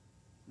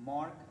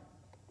 Mark,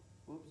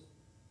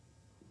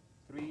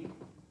 3,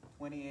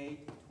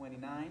 28,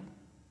 29,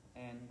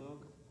 and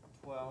Luke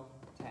 12,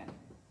 10.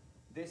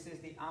 This is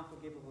the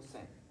unforgivable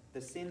sin.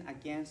 The sin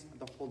against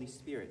the Holy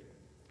Spirit.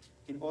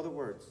 In other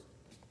words,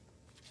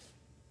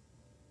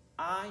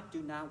 I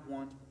do not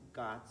want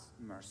God's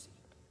mercy.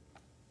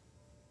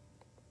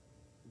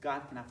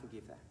 God cannot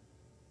forgive that.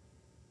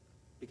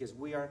 Because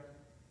we are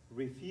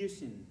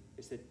refusing,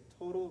 it's a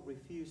total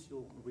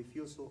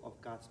refusal of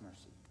God's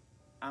mercy.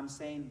 I'm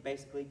saying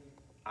basically,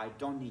 I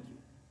don't need you.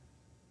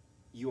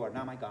 You are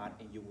not my God,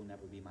 and you will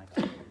never be my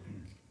God.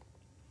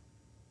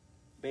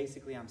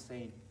 Basically, I'm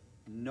saying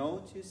no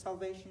to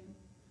salvation,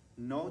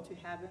 no to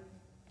heaven,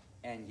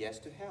 and yes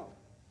to hell.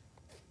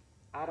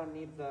 I don't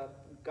need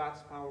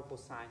God's powerful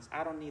signs.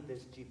 I don't need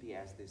this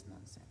GPS, this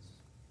nonsense.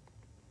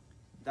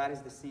 That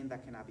is the sin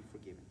that cannot be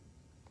forgiven.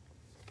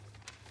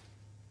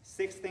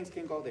 6 things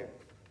can go there.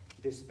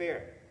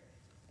 Despair,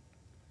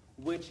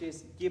 which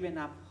is giving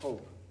up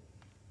hope.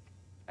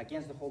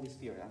 against the Holy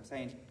Spirit. I'm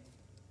saying,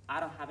 I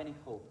don't have any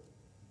hope.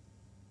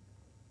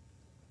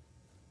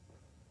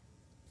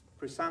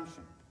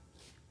 Presumption.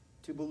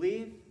 To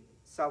believe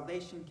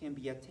salvation can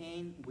be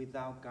attained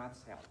without God's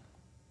help.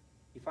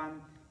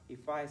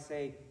 If I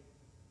say,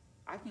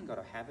 I can go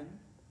to heaven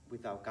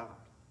without God.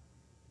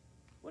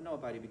 Well,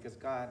 nobody, because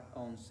God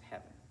owns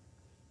heaven.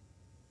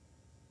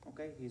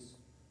 Okay? He's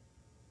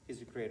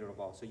the creator of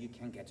all, so you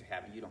can't get to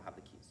heaven. You don't have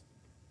the keys.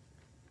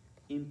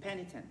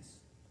 Impenitence,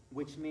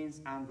 which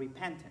means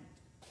unrepentant.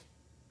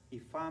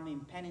 If I'm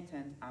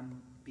impenitent,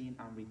 I'm being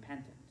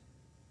unrepentant.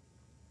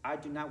 I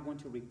do not want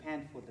to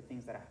repent for the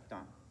things that I have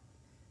done.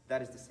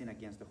 That is the sin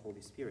against the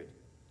Holy Spirit.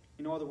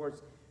 In other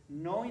words,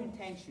 no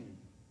intention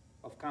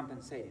of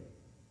compensating.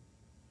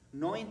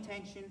 No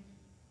intention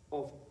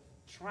of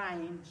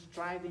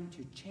striving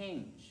to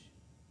change.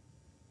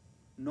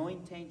 No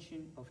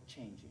intention of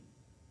changing.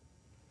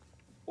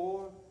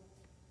 Or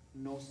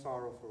no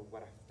sorrow for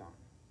what I've done.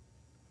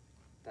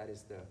 That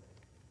is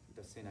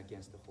the sin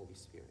against the Holy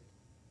Spirit.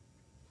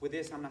 With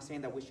this, I'm not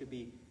saying that we should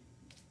be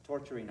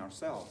torturing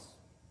ourselves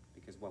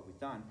because what we've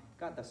done.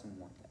 God doesn't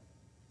want that.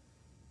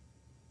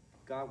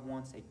 God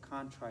wants a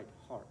contrite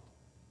heart,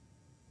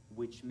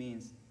 which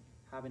means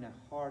having a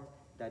heart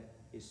that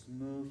is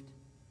moved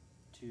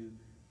to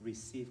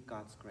receive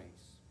God's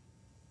grace.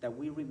 That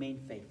we remain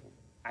faithful.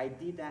 I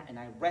did that and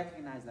I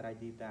recognize that I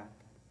did that.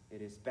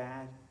 It is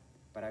bad,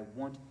 but I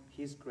want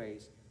His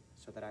grace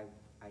so that I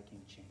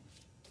can change.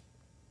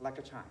 Like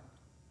a child,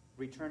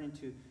 returning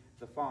to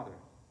the Father,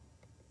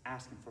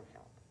 asking for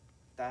help.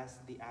 That's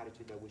the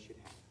attitude that we should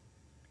have.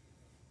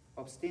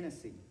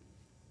 Obstinacy.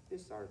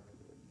 These are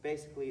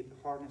basically the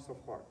hardness of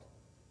heart.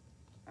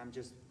 I'm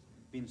just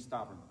being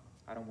stubborn.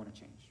 I don't want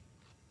to change.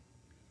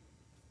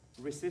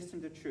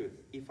 Resisting the truth.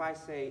 If I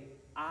say,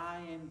 I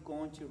am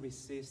going to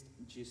resist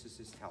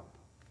Jesus' help,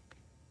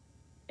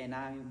 and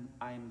I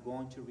am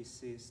going to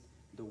resist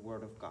the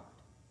Word of God,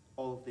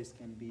 all of this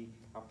can be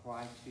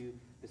applied to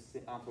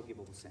the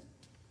unforgivable sin.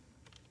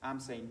 I'm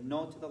saying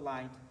no to the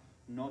light,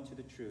 no to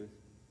the truth,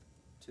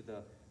 to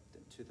the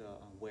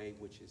way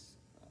which is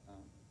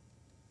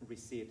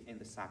received in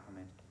the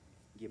sacrament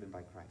given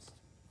by Christ.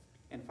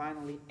 And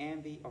finally,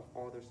 envy of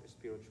others'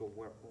 spiritual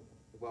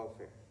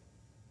welfare.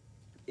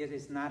 It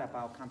is not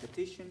about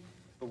competition,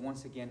 but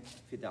once again,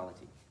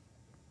 fidelity.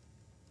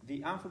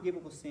 The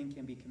unforgivable sin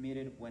can be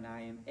committed when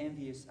I am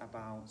envious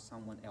about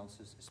someone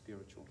else's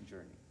spiritual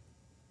journey.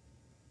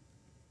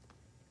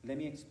 Let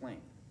me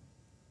explain.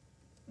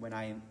 When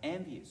I am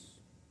envious,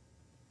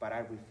 but I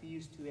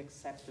refuse to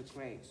accept the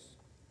grace.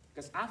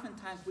 Because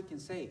oftentimes we can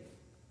say,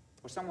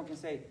 or someone can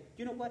say,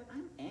 you know what,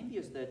 I'm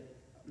envious that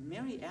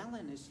Mary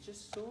Ellen is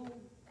just so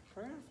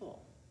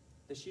prayerful,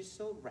 that she's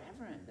so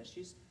reverent, that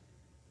she's...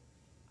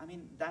 I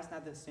mean, that's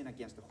not the sin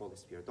against the Holy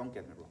Spirit. Don't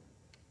get me wrong.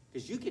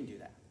 Because you can do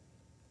that.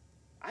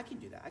 I can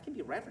do that. I can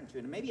be reverent to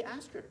it. And maybe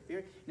ask her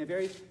in a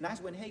very nice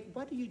way, hey,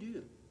 what do you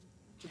do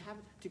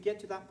to get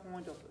to that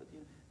point of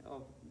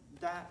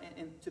that,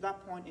 and to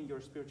that point in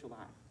your spiritual life?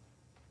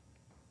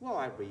 Well,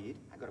 I read,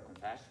 I go to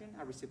confession,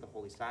 I receive the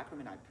Holy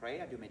Sacrament, I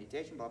pray, I do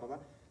meditation, blah, blah, blah.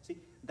 See,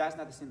 that's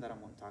not the sin that I'm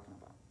talking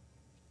about.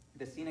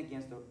 The sin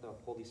against the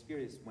Holy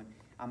Spirit is when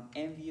I'm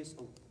envious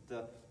of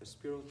the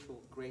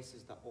spiritual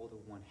graces that other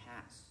one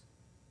has.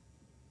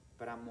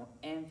 But I'm more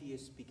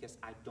envious because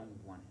I don't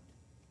want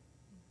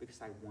it.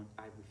 Because I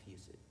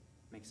refuse it.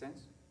 Make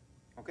sense?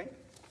 Okay?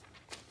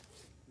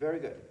 Very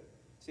good.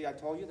 See, I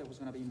told you there was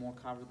going to be more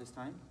covered this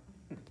time.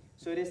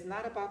 So it is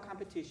not about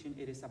competition,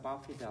 it is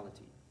about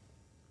fidelity.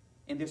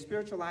 In the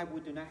spiritual life, we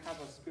do not have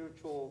a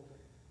spiritual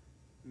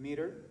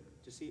meter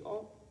to see,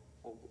 oh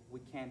we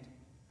can't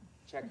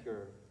check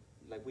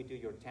like we do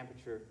your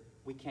temperature,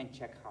 we can't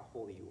check how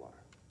holy you are.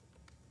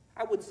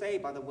 I would say,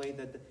 by the way,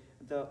 that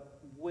the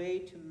way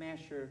to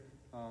measure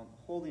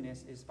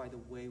holiness is by the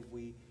way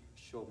we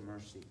show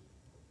mercy,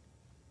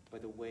 by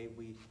the way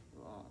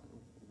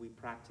we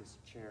practice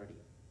charity,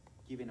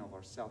 giving of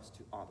ourselves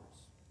to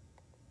others.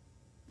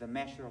 The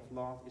measure of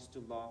love is to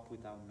love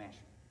without measure.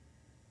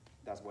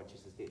 That's what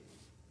Jesus did.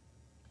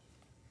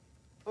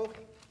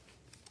 Okay.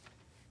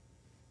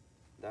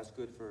 That's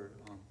good for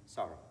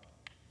sorrow.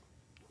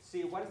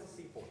 C, what is the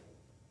C for?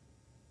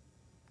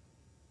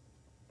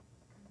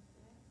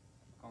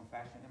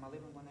 Confession. Am I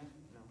leaving one in?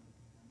 No.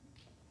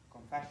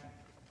 Confession.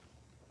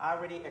 I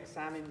already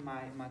examined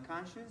my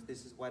conscience.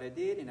 This is what I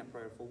did in a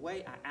prayerful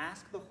way. I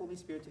asked the Holy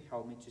Spirit to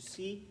help me to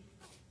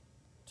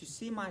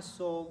see my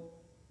soul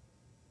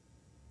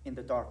in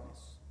the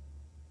darkness,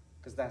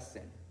 because that's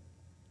sin.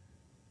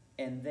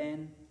 And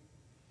then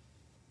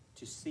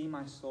to see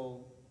my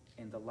soul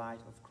in the light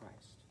of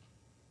Christ.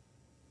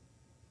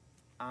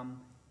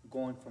 I'm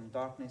going from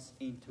darkness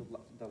into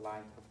the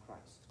light of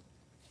Christ.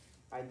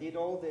 I did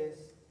all this.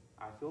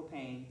 I feel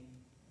pain.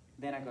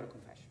 Then I go to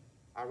confession.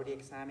 I already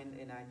examined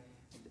and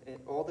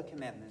all the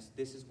commandments.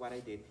 This is what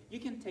I did. You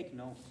can take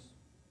notes.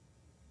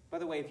 By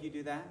the way, if you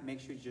do that, make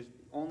sure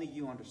only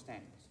you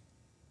understand.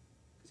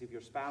 Because if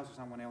your spouse or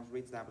someone else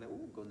reads that, like,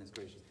 oh goodness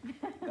gracious,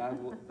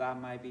 that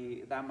might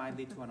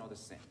lead to another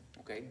sin.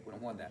 Okay, we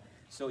don't want that.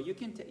 So you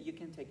can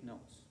take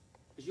notes,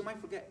 because you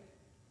might forget.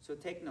 So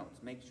take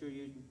notes. Make sure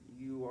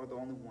you are the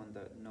only one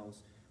that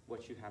knows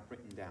what you have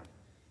written down,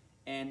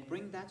 and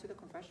bring that to the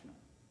confessional.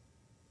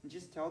 And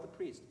just tell the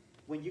priest.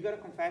 When you go to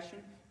confession,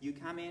 you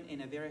come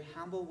in a very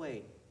humble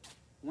way.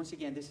 Once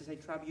again, this is a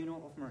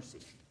tribunal of mercy.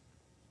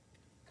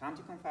 Come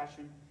to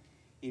confession.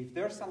 If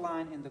there's a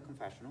line in the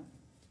confessional,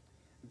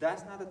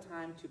 that's not the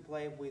time to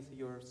play with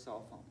your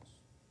cell phones,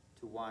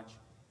 to watch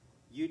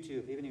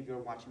YouTube, even if you're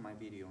watching my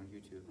video on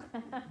YouTube.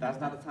 That's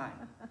not the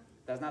time.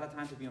 That's not the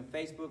time to be on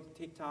Facebook,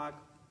 TikTok.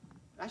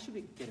 I should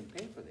be getting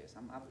paid for this.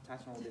 I'm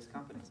advertising all these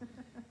companies.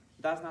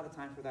 That's not the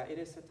time for that. It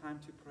is the time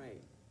to pray.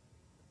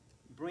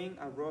 Bring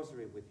a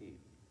rosary with you.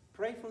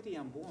 Pray for the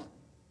unborn.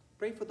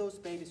 Pray for those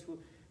babies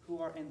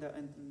who are in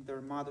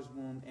their mother's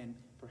womb and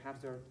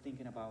perhaps they're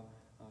thinking about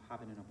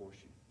having an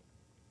abortion.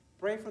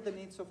 Pray for the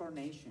needs of our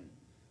nation.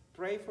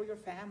 Pray for your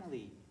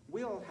family.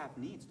 We all have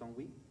needs, don't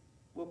we?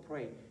 We'll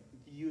pray.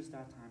 Use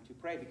that time to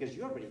pray because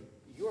you are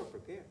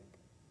prepared.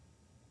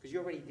 Because you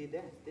already did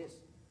this.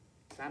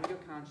 Examine your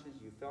conscience.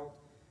 You felt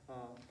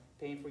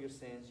pain for your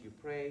sins. You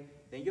pray.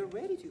 Then you're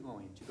ready to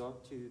go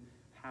to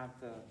have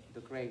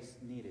the grace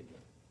needed.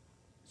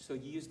 So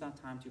use that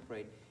time to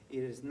pray.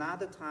 It is not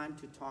the time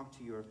to talk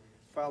to your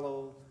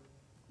fellow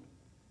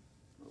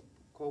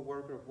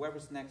co-worker,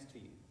 whoever's next to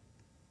you,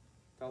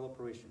 fellow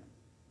parishioner.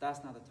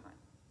 That's not the time.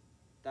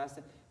 That's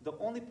the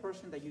only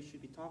person that you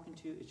should be talking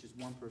to is just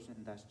one person,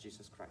 and that's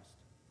Jesus Christ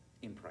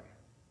in prayer.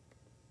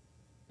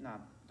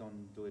 Now,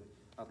 don't do it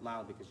out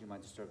loud because you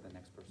might disturb the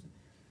next person.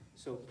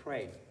 So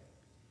pray.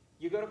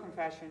 You go to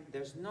confession.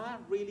 There's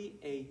not really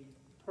a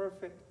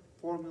perfect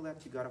formula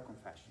to go to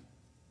confession.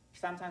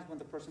 Sometimes when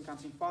the person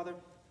comes in, Father,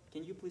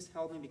 can you please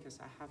help me because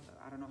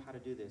I don't know how to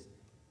do this.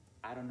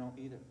 I don't know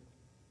either.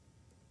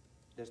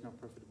 There's no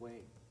perfect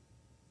way.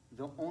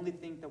 The only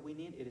thing that we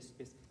need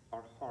is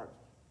our heart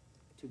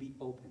to be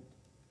opened,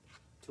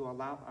 to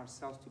allow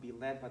ourselves to be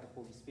led by the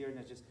Holy Spirit.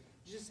 And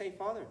just say,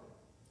 Father,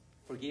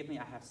 forgive me,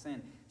 I have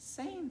sinned.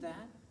 Saying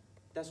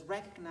that's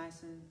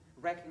recognizing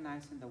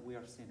that we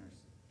are sinners.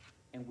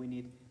 And we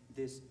need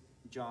this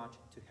judge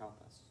to help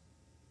us,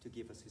 to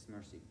give us his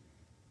mercy.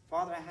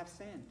 Father, I have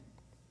sinned.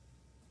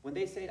 When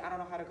they say, I don't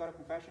know how to go to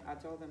confession, I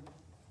tell them,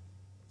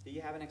 do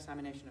you have an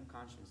examination of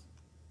conscience?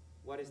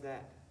 What is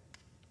that?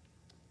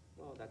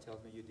 Well, that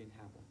tells me you didn't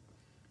have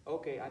one.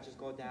 Okay, I just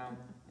go down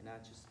and I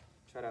just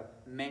try to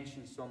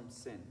mention some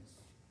sins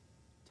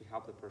to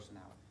help the person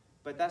out.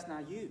 But that's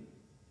not you.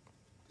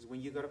 Because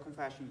when you go to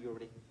confession, you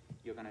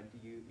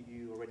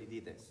already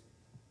did this.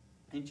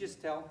 And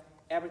just tell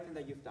everything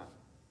that you've done.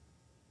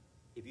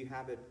 If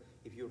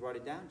you wrote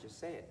it down, just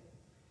say it.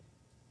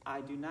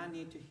 I do not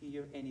need to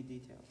hear any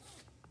details.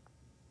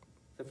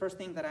 The first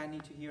thing that I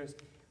need to hear is,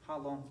 how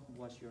long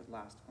was your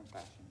last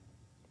confession?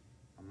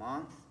 A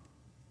month?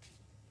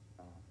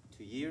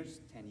 2 years?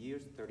 10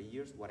 years? 30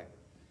 years? Whatever.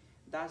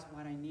 That's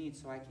what I need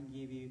so I can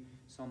give you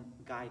some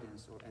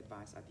guidance or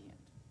advice at the end.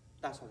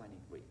 That's all I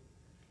need, really.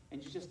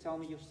 And you just tell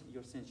me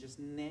your sins. Just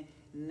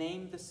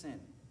name the sin.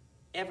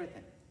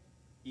 Everything.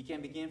 You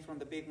can begin from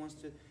the big ones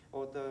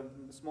or the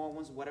small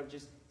ones, whatever.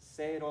 Just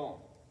say it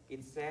all.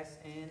 It says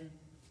in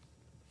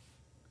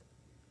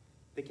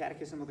the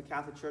Catechism of the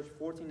Catholic Church,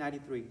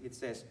 1493, it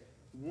says,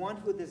 one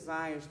who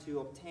desires to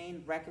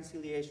obtain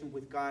reconciliation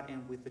with God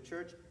and with the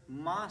Church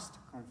must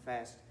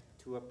confess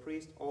to a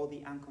priest all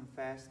the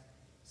unconfessed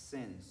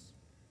sins.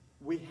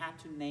 We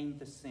have to name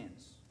the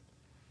sins.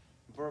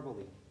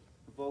 Verbally,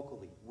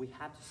 vocally, we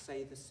have to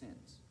say the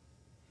sins.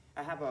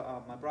 I have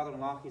my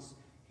brother-in-law,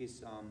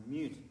 he's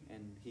mute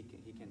and he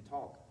can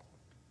talk.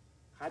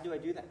 How do I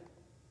do that?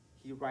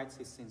 He writes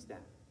his sins down.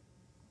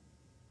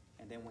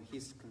 And then when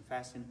he's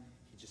confessing,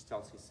 he just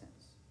tells his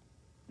sins.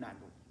 Not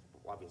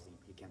obviously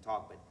he can't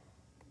talk, but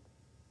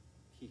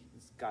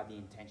he's got the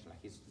intention,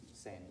 like he's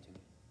saying it to me.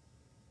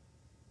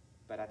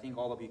 But I think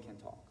all of you can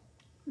talk.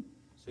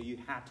 So you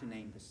have to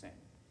name the sin.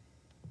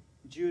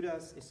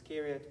 Judas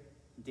Iscariot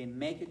didn't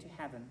make it to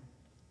heaven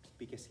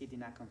because he did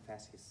not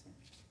confess his sin.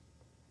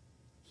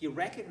 He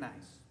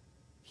recognized,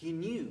 he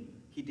knew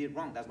he did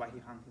wrong. That's why he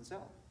hung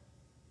himself.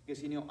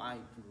 Because he knew, I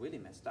really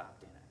messed up,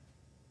 didn't I?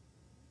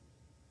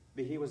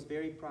 But he was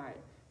very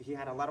prideful. He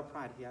had a lot of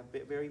pride. He was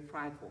very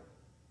prideful.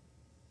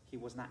 He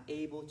was not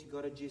able to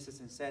go to Jesus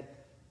and said,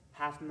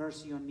 have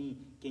mercy on me.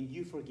 Can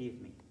you forgive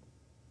me?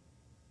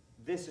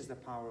 This is the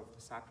power of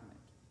the sacrament.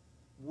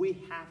 We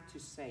have to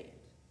say it.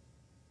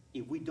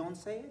 If we don't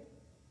say it,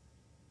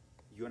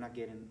 you're not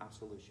getting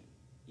absolution.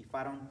 If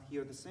I don't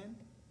hear the sin,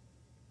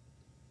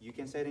 you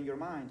can say it in your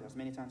mind as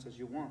many times as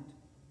you want.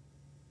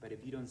 But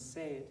if you don't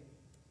say it,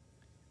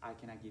 I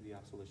cannot give you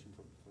absolution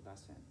for that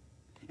sin.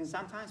 And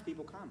sometimes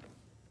people come.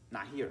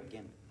 Not here,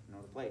 again,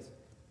 another place.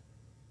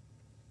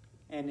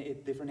 And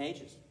at different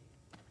ages.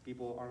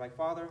 People are like,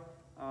 Father,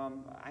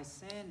 I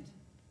sinned.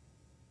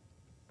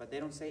 But they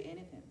don't say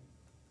anything.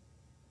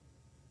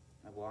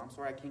 Well, I'm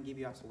sorry, I can't give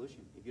you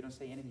absolution. If you don't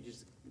say anything, you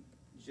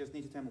just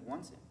need to tell me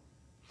one sin.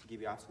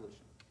 give you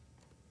absolution.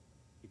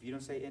 If you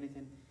don't say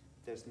anything,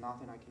 there's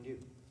nothing I can do.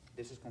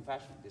 This is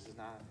confession. This is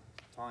not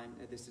time.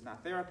 This is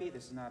not therapy.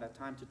 This is not a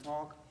time to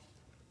talk.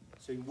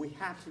 So we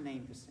have to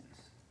name the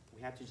sins.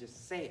 We have to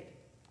just say it.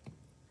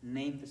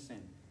 Name the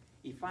sin.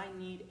 If I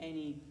need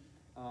any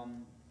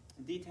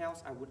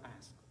details, I would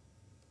ask.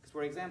 Because,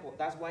 for example,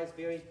 that's why it's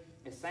very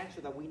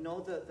essential that we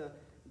know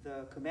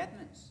the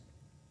commandments.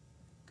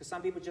 Because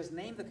some people just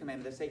name the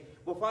commandment. They say,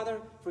 well, Father,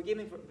 forgive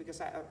me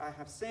because I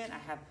have sinned. I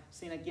have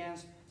sinned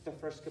against the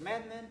first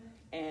commandment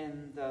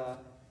and the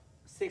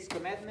sixth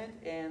commandment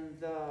and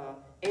the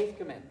eighth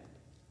commandment.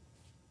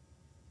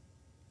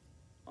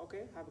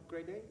 Okay, have a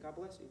great day. God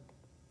bless you.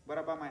 What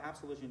about my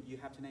absolution? You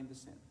have to name the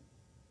sin.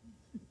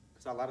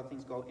 Because a lot of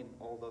things go in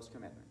all those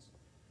commandments.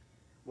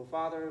 Well,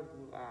 Father,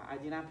 I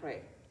did not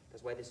pray.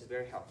 That's why this is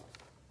very helpful.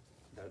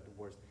 The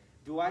words.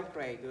 Do I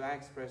pray? Do I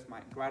express my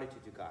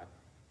gratitude to God?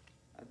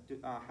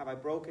 Have I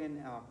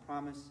broken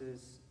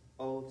promises,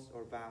 oaths,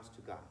 or vows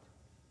to God?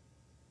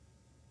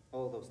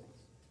 All those things.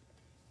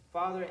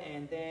 Father,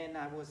 and then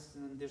I was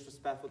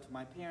disrespectful to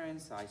my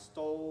parents. I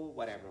stole,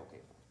 whatever.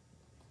 Okay.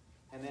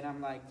 And then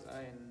I'm like,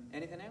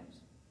 anything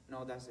else?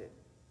 No, that's it.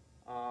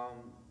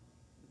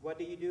 What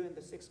do you do in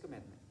the sixth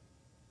commandment?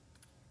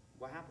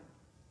 What happened?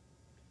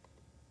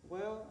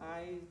 Well,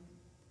 I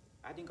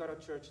didn't go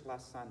to church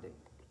last Sunday.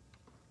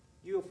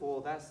 You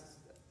fool, that's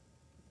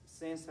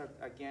sins are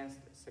against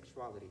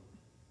sexuality.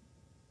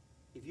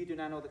 If you do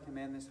not know the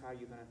commandments, how are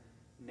you going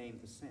to name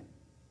the sin?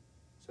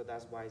 So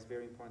that's why it's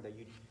very important that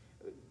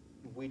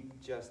we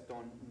just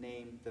don't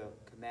name the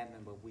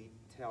commandment, but we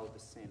tell the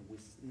sin. We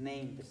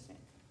name the sin.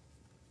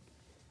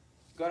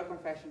 Go to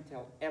confession,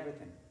 tell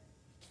everything.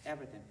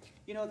 Everything.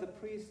 You know, the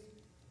priest,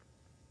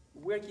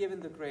 we're given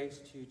the grace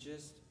to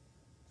just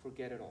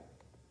forget it all.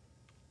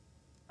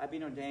 I've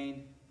been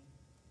ordained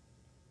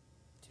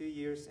 2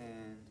 years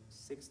and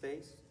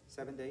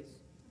 7 days.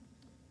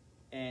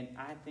 And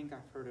I think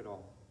I've heard it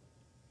all.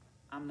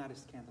 I'm not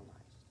scandalized.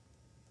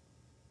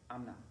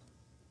 I'm not.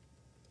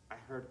 I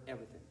heard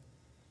everything.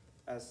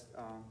 As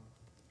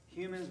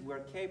humans, we're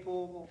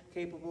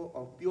capable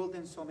of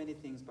building so many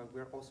things, but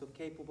we're also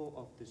capable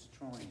of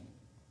destroying.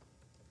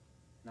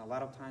 And a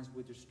lot of times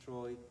we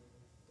destroy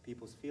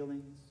people's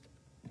feelings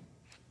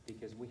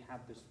because we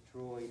have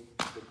destroyed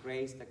the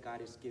grace that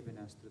God has given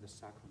us through the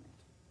sacrament.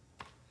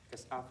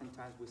 Because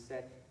oftentimes we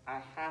said,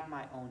 I have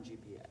my own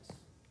GPS.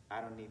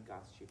 I don't need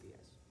God's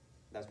GPS.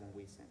 That's when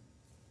we sin.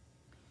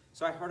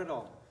 So I heard it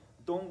all.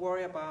 Don't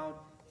worry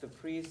about the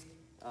priest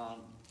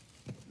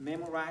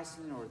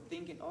memorizing or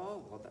thinking,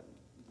 oh, well,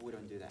 we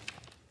don't do that.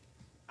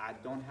 I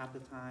don't have the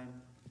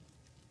time,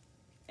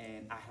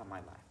 and I have my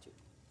life too.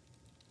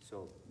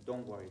 So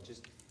don't worry.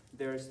 Just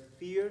there's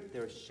fear,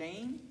 there's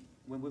shame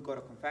when we go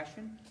to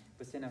confession.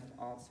 But St.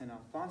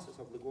 Alphonsus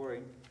of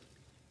Liguori,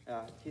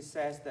 he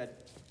says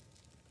that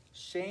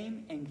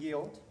shame and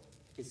guilt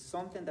is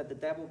something that the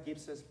devil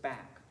gives us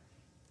back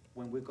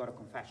when we go to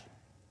confession.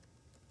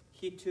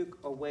 He took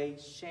away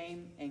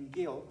shame and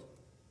guilt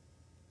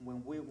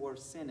when we were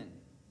sinning.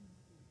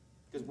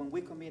 Because when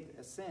we commit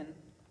a sin,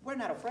 we're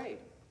not afraid.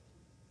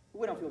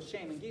 We don't feel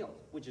shame and guilt.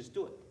 We just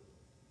do it.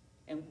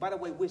 And by the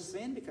way, we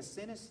sin because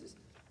sin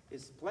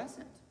is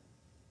pleasant.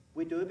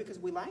 We do it because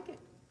we like it.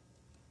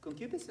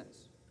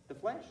 Concupiscence, the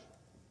flesh.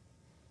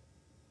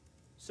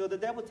 So the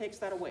devil takes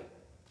that away.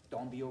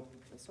 Don't be open.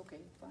 It's okay,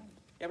 fine.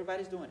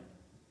 Everybody's doing it.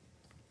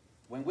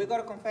 When we go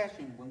to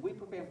confession, when we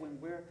prepare,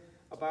 when we're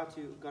about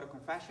to go to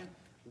confession,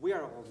 we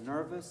are all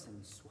nervous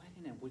and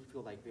sweating, and we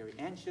feel like very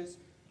anxious,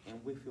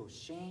 and we feel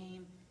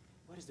shame.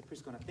 What is the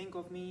priest going to think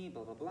of me?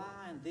 Blah, blah,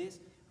 blah, and this.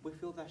 We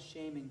feel that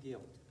shame and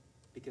guilt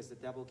because the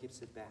devil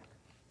gives it back.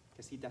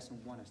 Because he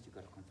doesn't want us to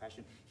go to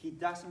confession. He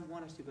doesn't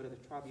want us to go to the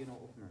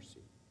tribunal of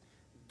mercy.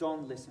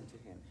 Don't listen to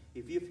him.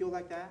 If you feel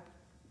like that,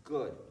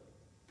 good.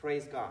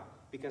 Praise God.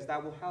 Because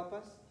that will help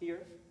us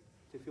here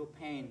to feel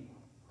pain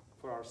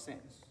for our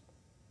sins.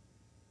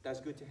 That's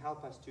good to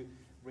help us to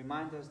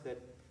remind us that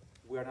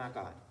we are not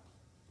God.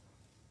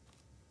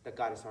 That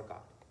God is our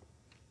God.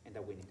 And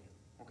that we need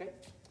him. Okay?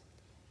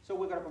 So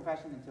we go to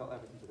confession and tell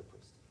everything to the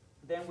priest.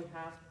 Then we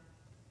have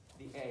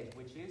the A,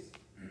 which is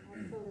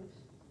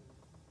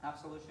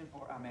absolution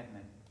or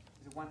amendment.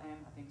 Is it 1 M?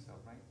 I think so,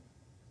 right?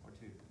 Or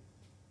 2?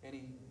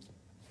 Any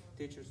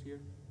teachers here?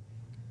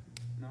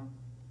 No?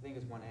 I think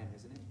it's 1 M,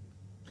 isn't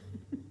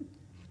it?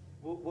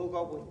 We'll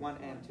go with 1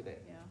 M today.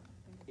 Yeah.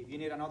 If you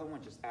need another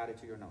one, just add it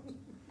to your notes.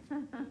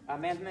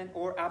 Amendment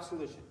or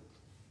absolution.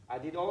 I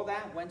did all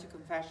that, went to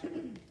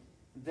confession.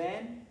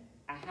 Then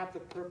I have the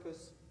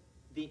purpose,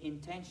 the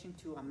intention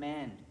to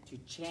amend, to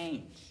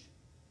change.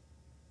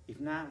 If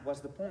not, what's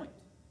the point?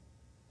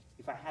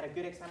 If I had a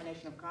good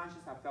examination of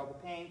conscience, I felt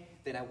the pain,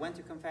 then I went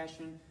to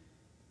confession,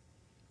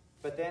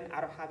 but then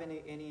I don't have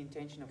any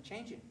intention of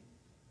changing.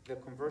 The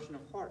conversion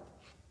of heart.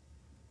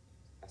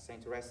 As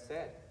St. Therese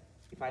said,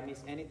 if I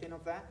miss anything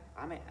of that,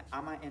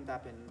 I might end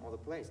up in another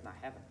place, not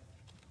heaven.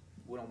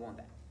 We don't want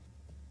that.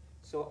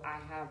 So I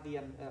have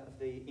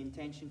the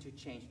intention to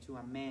change, to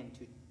amend,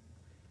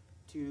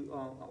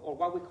 or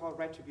what we call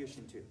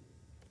retribution too.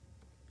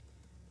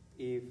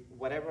 If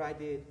whatever I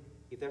did,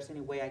 if there's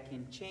any way I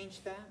can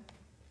change that,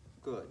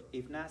 good.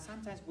 If not,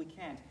 sometimes we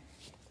can't.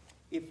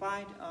 If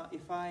I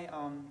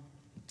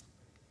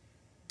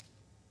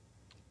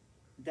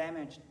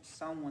damage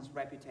someone's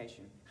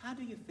reputation, how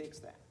do you fix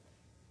that?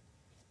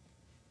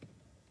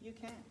 You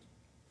can't.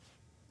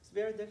 It's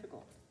very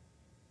difficult.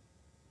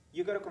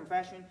 You go to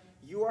confession,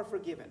 you are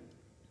forgiven.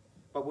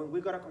 But when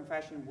we go to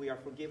confession, we are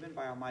forgiven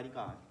by Almighty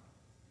God.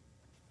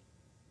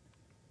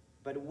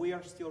 But we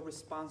are still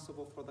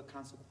responsible for the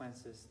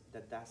consequences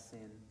that that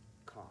sin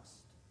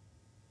caused.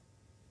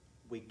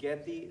 We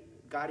get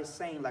God is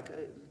saying, like,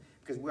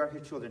 because we are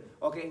His children,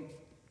 okay,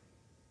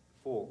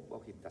 fool,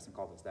 okay, it doesn't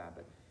call us that,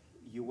 but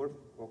you were,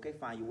 okay,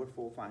 fine, you were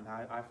fool, fine,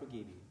 I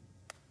forgive you.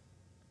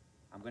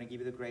 I'm going to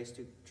give you the grace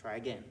to try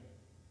again,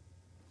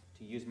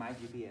 to use my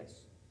GPS.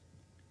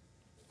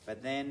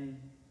 But then,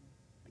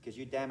 because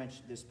you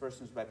damaged this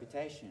person's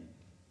reputation,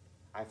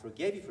 I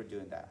forgave you for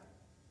doing that.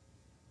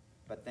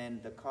 But then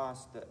the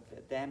cost, the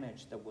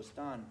damage that was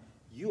done,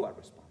 you are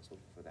responsible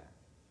for that.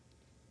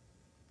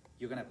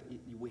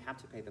 We have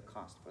to pay the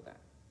cost for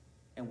that.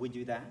 And we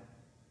do that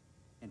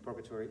in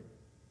purgatory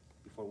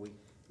before we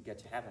get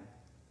to heaven.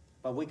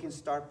 But we can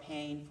start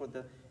paying for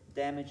the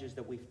damages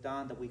that we've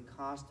done, that we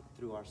caused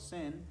through our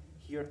sin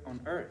here on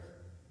earth.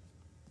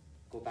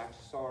 Go back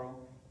to sorrow,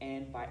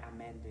 and by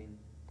amending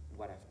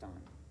what I've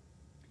done.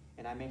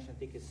 And I mentioned, I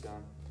think it's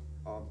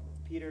 1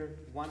 Peter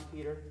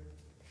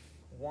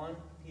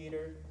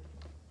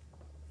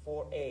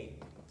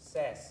 4:8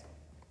 says,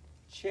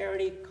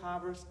 charity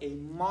covers a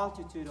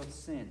multitude of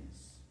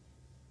sins.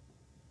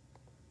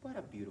 What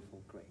a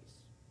beautiful grace.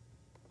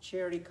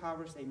 Charity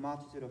covers a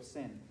multitude of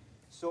sin.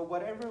 So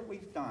whatever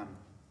we've done,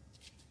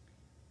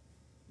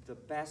 the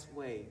best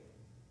way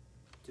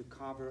to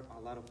cover a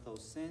lot of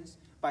those sins,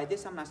 by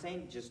this I'm not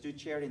saying just do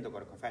charity and don't go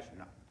to confession.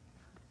 No.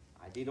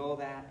 I did all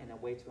that in a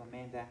way to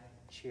amend that.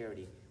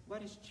 Charity.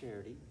 What is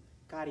charity?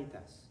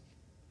 Caritas.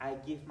 I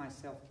give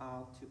myself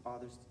out to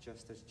others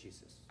just as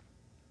Jesus.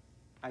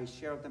 I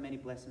share of the many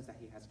blessings that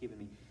He has given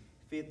me.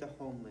 Feed the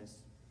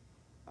homeless,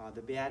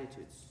 the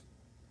Beatitudes,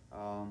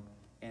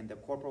 and the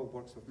corporal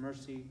works of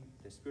mercy,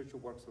 the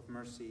spiritual works of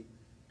mercy,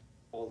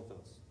 all of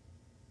those.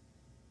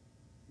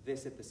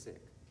 Visit the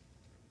sick.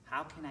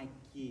 How can I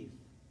give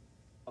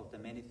of the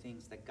many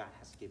things that God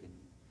has given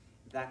me?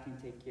 That can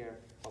take care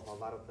of a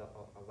lot of the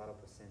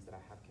sins that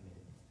I have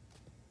committed.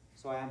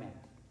 So I am in.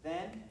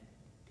 Then,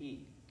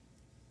 P.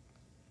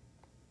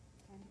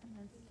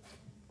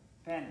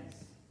 Penance.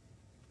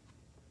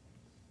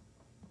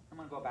 I'm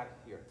going to go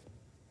back here.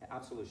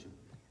 Absolution.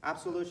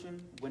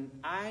 Absolution, when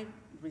I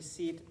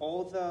received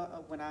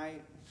when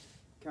I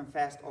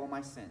confessed all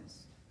my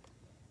sins,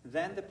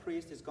 then the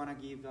priest is going to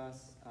give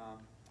us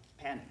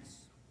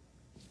penance.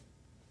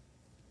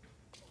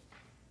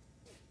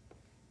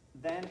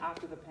 Then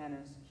after the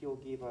penance, he'll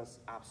give us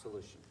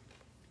absolution.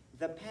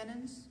 The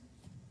penance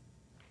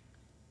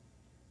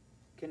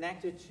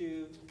connected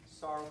to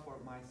sorrow for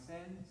my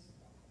sins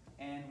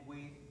and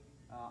with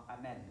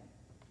amendment.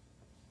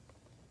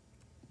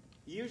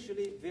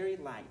 Usually very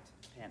light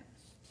penance.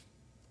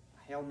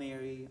 Hail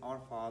Mary, Our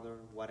Father,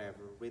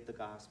 whatever, read the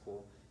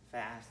gospel,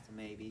 fast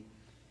maybe.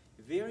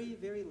 Very,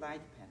 very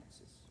light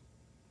penances.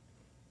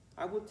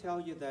 I will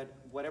tell you that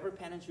whatever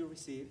penance you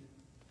receive,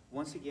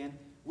 once again,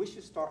 we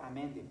should start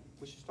amending.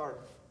 We should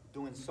start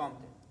doing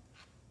something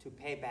to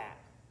pay back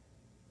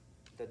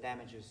the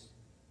damages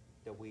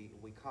that we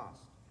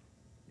caused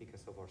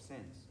because of our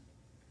sins.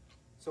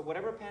 So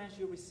whatever penance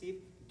you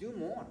receive, do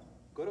more.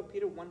 Go to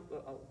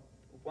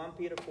 1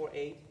 Peter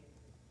 4:8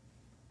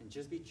 and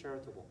just be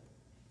charitable.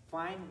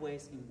 Find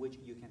ways in which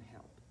you can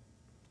help.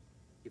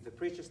 If the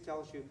priest just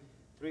tells you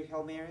 3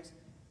 Hail Marys,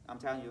 I'm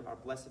telling you, our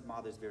Blessed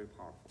Mother is very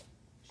powerful.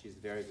 She's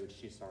very good.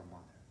 She's our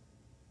mother.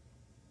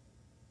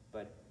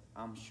 But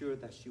I'm sure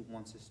that she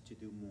wants us to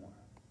do more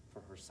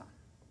for her son.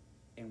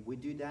 And we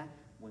do that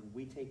when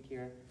we take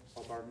care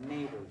of our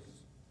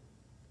neighbors.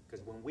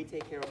 Because when we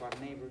take care of our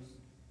neighbors,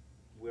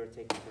 we're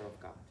taking care of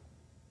God.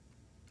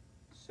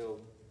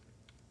 So,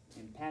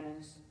 in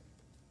penance,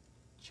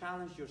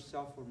 challenge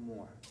yourself for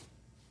more.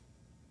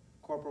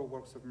 Corporal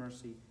works of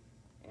mercy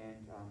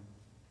and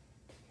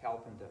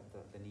helping the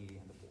needy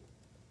and the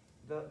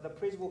poor. The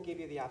priest will give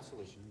you the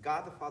absolution.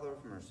 God, the Father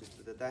of mercy,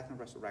 through the death and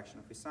resurrection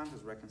of His Son,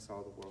 has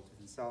reconciled the world to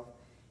Himself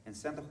and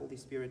sent the Holy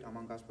Spirit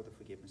among us for the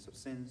forgiveness of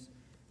sins.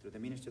 Through the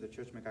ministry of the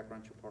church, may God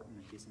grant you pardon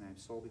and peace and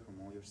absolve from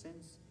all your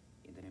sins.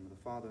 In the name of the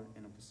Father,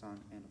 and of the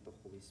Son, and of the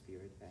Holy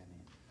Spirit.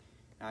 Amen.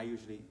 Now,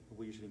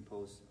 we usually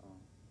impose,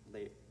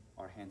 lay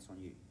our hands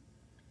on you.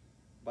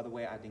 By the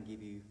way, I didn't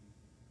give you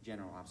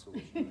general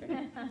absolution,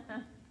 okay?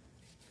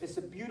 It's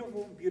a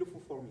beautiful, beautiful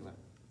formula.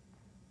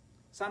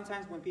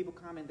 Sometimes when people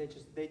come and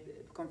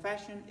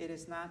confession, it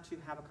is not to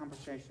have a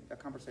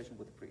conversation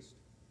with the priest.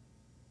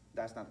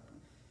 That's not.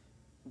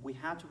 We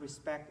have to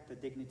respect the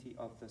dignity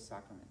of the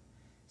sacrament.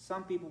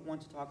 Some people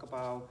want to talk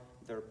about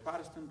their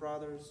Protestant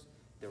brothers,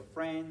 their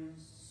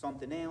friends,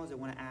 something else. They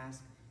want to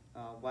ask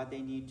what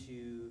they need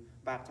to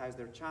baptize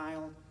their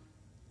child.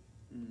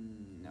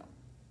 No.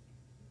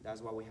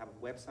 That's why we have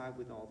a website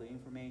with all the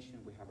information.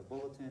 We have a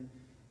bulletin.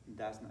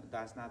 That's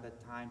not the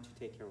time to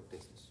take care of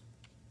business.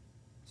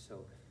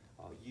 So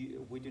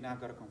we do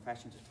not go to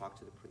confession to talk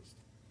to the priest.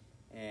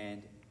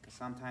 And 'cause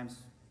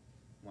sometimes,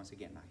 once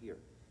again, not here,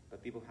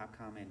 but people have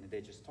come and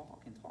they just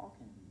talk and talk.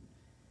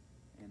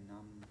 And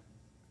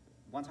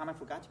one time I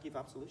forgot to give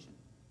absolution.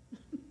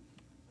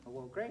 Oh,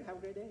 well, great, have a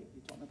great day.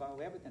 You told me about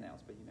everything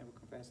else, but you never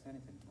confessed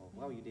anything. Oh,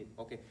 well, you did.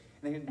 Okay.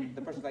 And then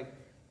the person's like,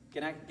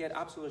 can I get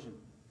absolution?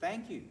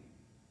 Thank you.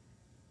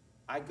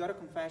 I got a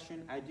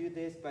confession, I do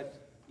this,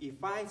 but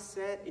if I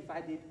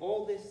did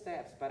all these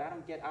steps, but I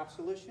don't get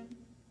absolution,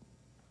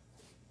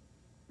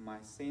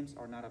 my sins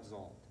are not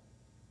absolved.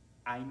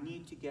 I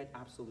need to get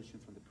absolution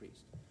from the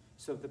priest.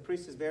 So if the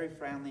priest is very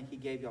friendly, he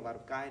gave you a lot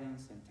of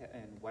guidance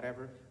and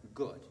whatever,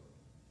 good.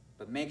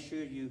 But make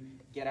sure you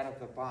get out of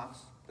the box,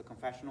 the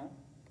confessional,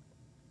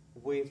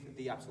 with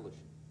the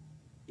absolution.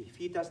 If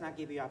he does not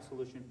give you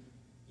absolution,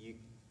 you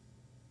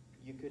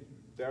could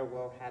very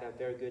well had a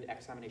very good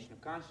examination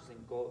of conscience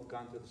and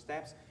gone through the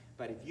steps,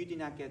 but if you did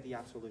not get the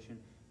absolution,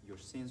 your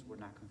sins were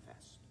not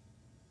confessed.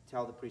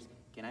 Tell the priest,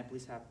 can I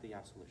please have the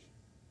absolution?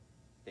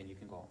 Then you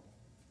can go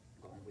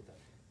on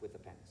with the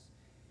penance.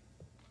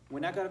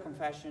 When I got a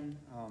confession,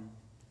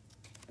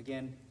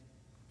 again,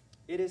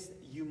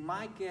 you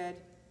might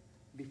get,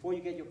 before you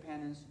get your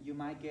penance, you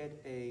might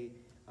get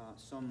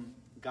some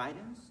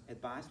guidance,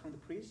 advice from the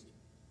priest,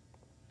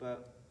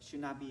 but should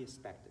not be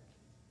expected.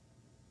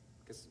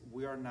 Because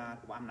we are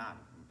not, well, I'm not,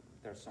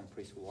 there are some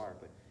priests who are,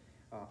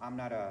 but I'm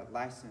not a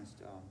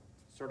licensed,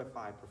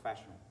 certified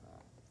professional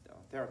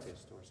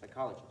therapist or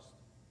psychologist.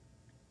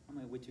 I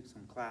mean, we took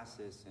some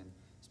classes in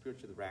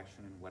spiritual direction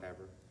and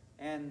whatever.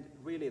 And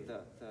really,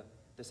 the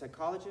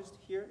psychologist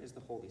here is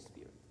the Holy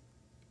Spirit.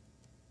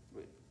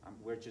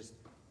 We're just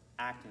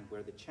acting,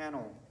 we're the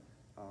channel,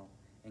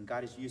 and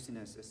God is using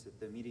us as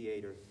the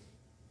mediator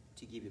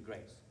to give you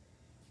grace.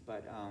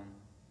 But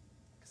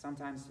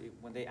sometimes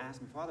when they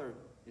ask me, Father,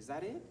 is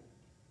that it?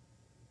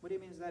 What do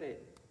you mean, is that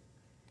it?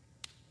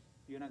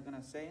 You're not going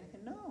to say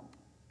anything? No.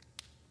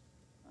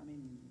 I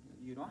mean,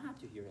 you don't have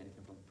to hear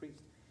anything from the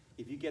priest.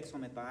 If you get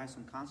some advice,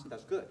 some counsel,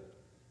 that's good.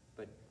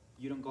 But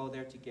you don't go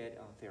there to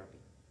get therapy.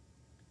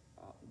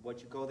 What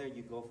you go there,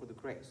 you go for the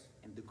grace.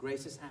 And the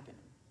grace is happening.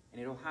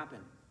 And it'll happen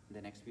in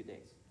the next few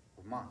days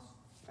or months.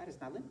 That is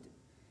not limited.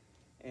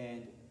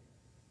 And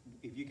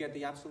if you get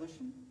the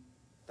absolution,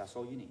 that's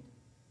all you need.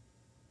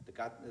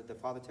 The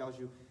Father tells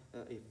you,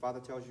 if Father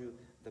tells you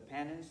the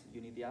penance,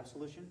 you need the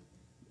absolution,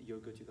 you're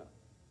good to go.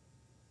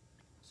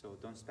 So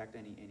don't expect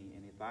any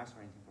advice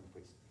or anything from the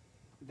priest.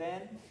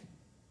 Then,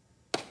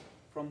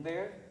 from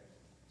there,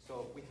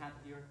 so we have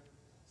here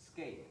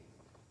escape.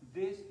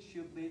 This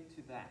should lead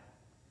to that,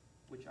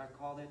 which I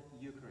call it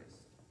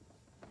Eucharist,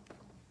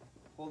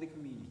 Holy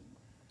Communion.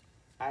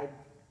 I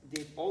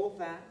did all of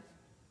that,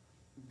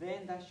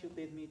 then that should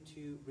lead me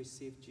to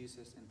receive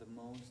Jesus in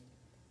the most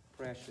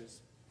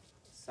precious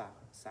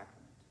sacrament.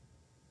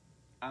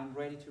 I'm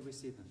ready to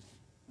receive him.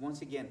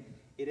 Once again,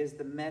 it is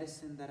the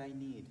medicine that I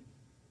need,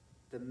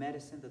 the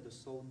medicine that the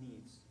soul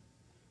needs,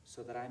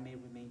 so that I may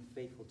remain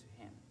faithful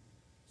to him,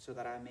 so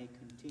that I may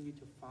continue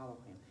to follow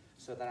him,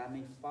 so that I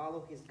may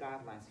follow his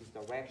guidelines, his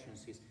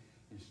directions, his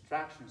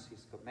instructions,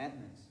 his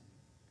commandments,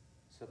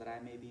 so that I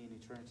may be in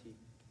eternity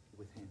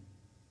with him.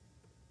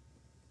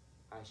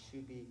 I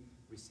should be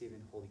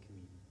receiving Holy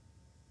Communion.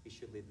 It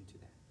should lead me to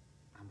that.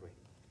 I'm ready.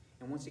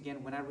 And once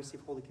again, when I receive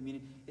Holy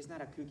Communion, it's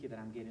not a cookie that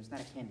I'm getting. It's not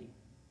a candy.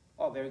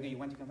 Oh, very good. You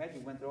went to confession.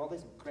 You went through all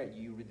this. Great.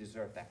 You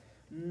deserve that.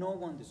 No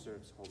one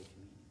deserves Holy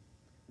Communion.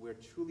 We're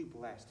truly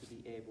blessed to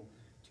be able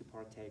to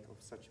partake of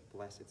such a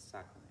blessed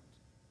sacrament.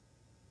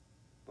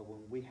 But when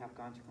we have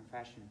gone to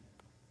confession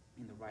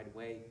in the right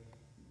way,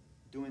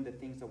 doing the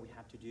things that we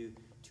have to do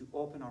to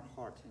open our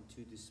heart and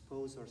to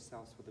dispose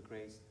ourselves for the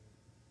grace,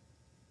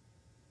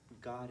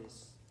 God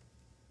is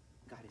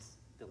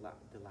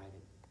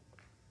delighted,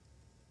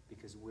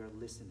 because we're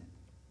listening,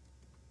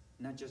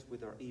 not just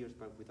with our ears,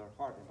 but with our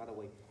heart. And by the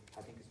way,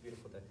 I think it's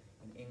beautiful that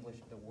in English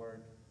the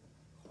word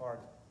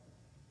heart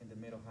in the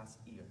middle has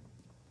ear,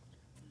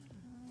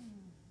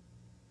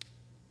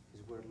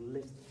 because we're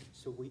listening.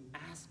 So we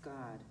ask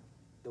God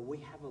that we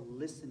have a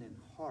listening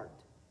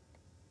heart,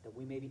 that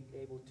we may be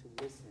able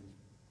to listen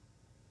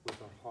with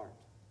our heart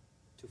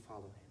to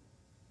follow him.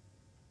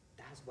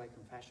 That's why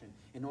confession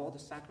and all the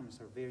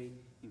sacraments are very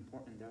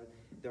important.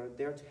 They're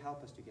there to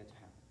help us to get to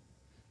heaven.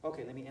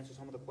 Okay, let me answer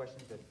some of the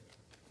questions that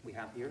we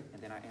have here,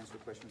 and then I answer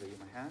questions that you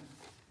might have.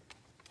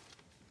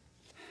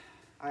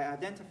 I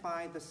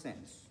identify the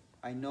sins.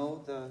 I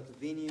know the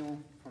venial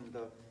from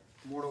the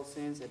mortal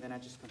sins, and then I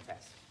just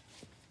confess.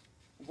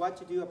 What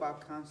to do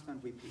about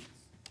constant repeats?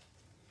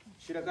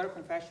 Should I go to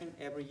confession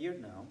every year?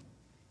 No.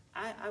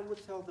 I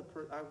would tell the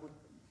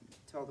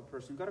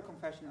person, go to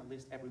confession at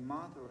least every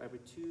month or every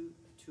two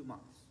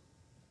months.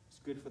 It's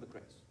good for the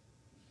grace.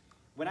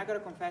 When I go to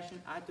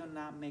confession, I do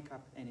not make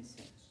up any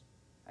sins.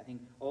 I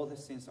think all the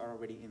sins are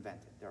already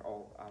invented. They're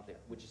all out there.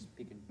 We just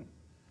pick and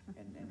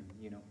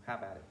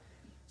have at it.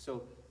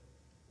 So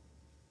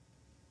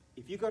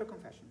if you go to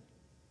confession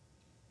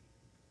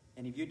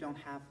And if you don't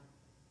have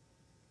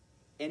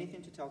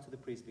anything to tell to the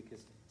priest,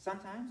 because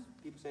sometimes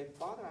people say,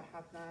 Father, I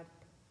have not,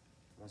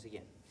 once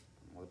again,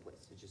 from other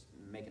place, it's just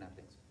making up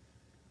things.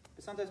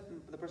 But sometimes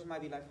the person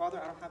might be like,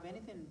 Father, I don't have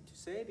anything to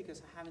say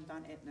because I haven't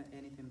done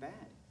anything bad.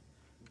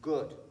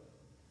 Good.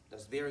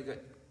 That's very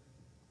good.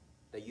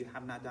 That you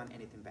have not done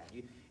anything bad.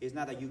 It's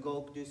not that you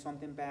go do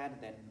something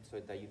bad then so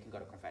that you can go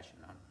to confession.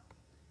 No.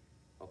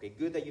 Okay,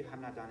 good that you have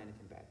not done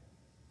anything bad.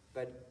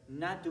 But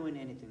not doing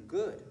anything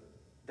good,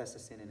 that's a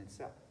sin in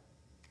itself.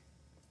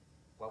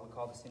 What we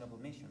call the sin of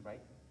omission, right?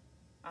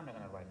 I'm not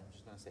going to write it, I'm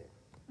just going to say it.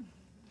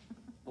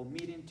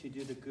 Omitting to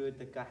do the good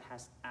that God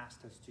has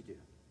asked us to do.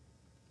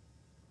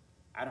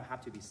 I don't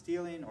have to be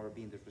stealing or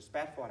being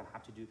disrespectful. I don't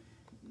have to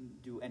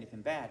do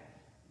anything bad.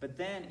 But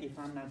then if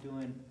I'm not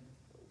doing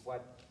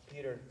what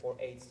Peter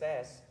 4:8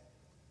 says,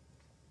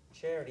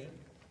 charity,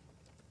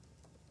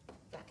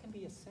 that can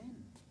be a sin.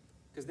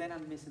 Because then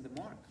I'm missing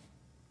the mark.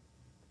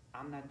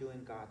 I'm not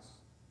doing God's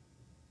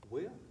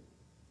will.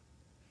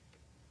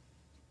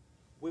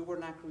 We were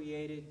not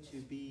created to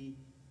be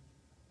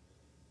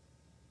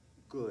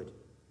good.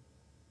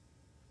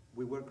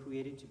 We were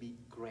created to be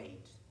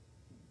great.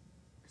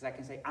 Because I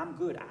can say, I'm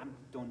good. I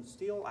don't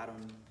steal.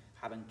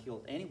 Haven't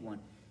killed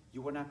anyone.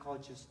 You were not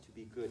called just to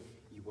be good.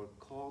 You were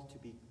called to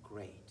be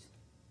great.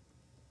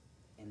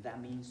 And that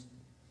means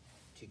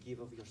to give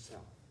of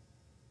yourself.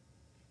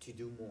 To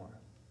do more.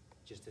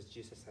 Just as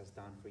Jesus has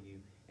done for you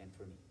and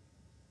for me.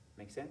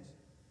 Make sense?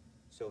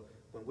 So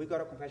when we go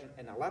to confession,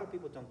 and a lot of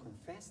people don't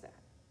confess that.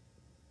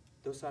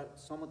 Those are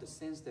some of the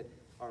sins that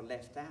are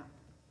left out.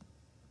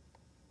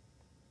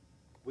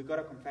 We go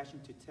to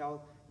confession to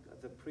tell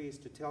the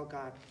priest, to tell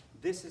God,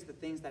 this is the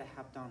things that I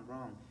have done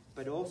wrong.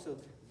 But also,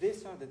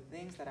 these are the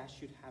things that I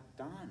should have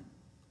done,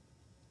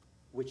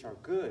 which are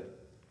good,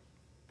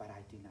 but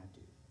I did not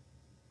do.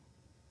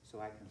 So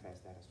I confess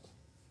that as well.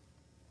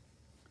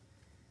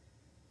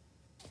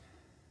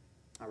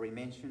 I already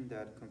mentioned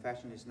that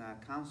confession is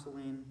not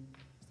counseling.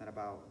 It's not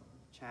about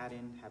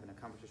chatting, having a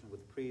conversation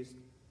with the priest.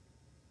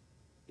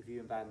 If you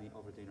invite me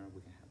over dinner,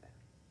 we can have that.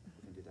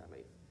 We can do that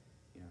later.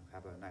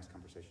 Have a nice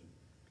conversation.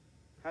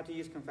 How to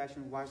use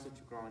confession wisely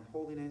to grow in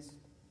holiness.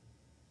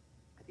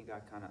 I think I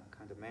kind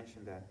of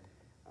mentioned that.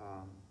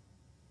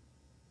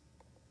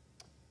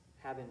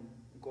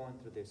 Going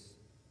through this,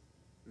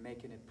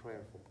 making it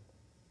prayerful,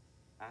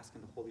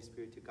 asking the Holy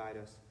Spirit to guide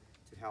us,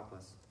 to help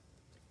us.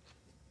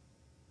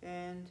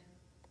 And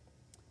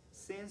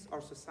sins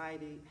our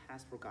society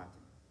has forgotten.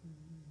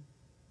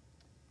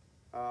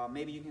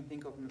 Maybe you can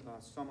think of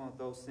some of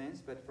those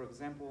sins, but for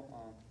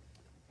example,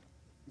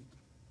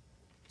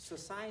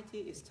 society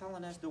is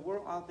telling us, the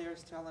world out there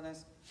is telling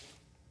us,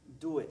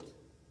 do it.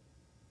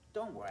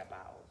 Don't worry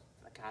about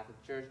the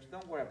Catholic Church.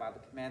 Don't worry about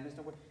the commandments.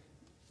 Don't worry.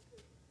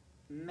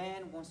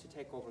 Man wants to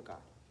take over God.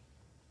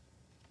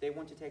 They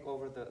want to take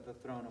over the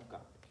throne of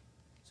God.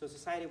 So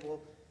society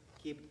will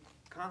keep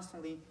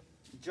constantly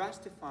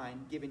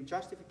giving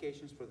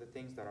justifications for the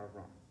things that are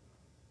wrong.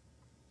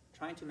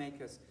 Trying to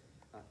make us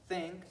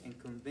think and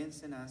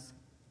convincing us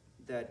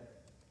that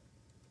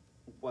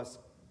what's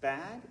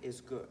bad is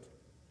good.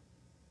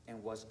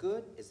 And what's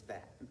good is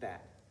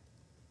bad.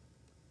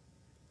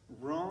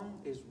 Wrong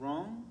is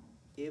wrong,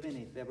 even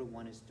if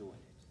everyone is doing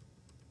it.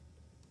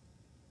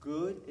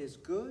 Good is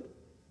good,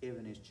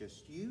 even if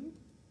just you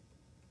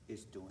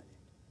is doing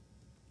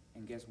it.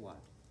 And guess what?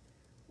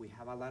 We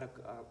have a lot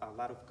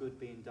of good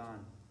being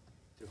done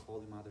through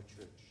Holy Mother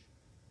Church,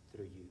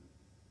 through you.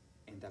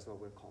 And that's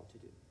what we're called to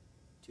do.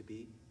 To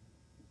be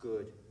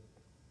good.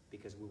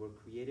 Because we were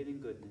created in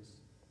goodness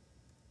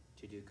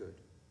to do good.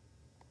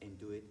 And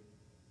do it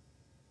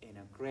in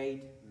a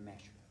great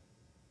measure.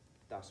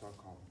 That's our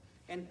calling.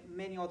 And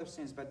many other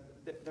sins,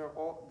 but they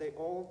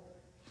all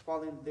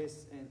fall in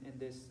this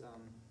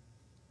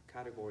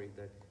category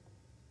that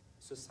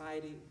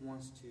society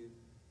wants to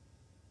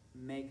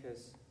make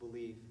us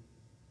believe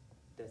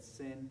that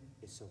sin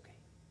is okay,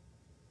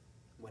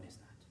 when it's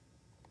not.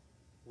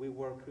 We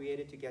were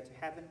created to get to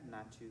heaven,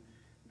 not to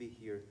be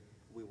here.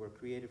 We were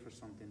created for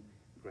something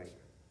greater.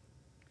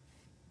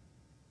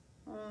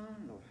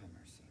 Lord have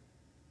mercy.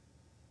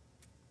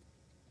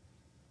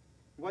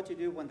 What to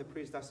do when the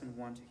priest doesn't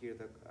want to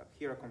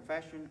hear a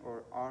confession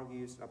or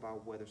argues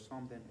about whether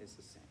something is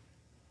a sin?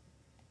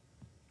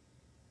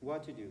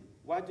 What to do?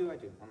 What do I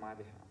do on my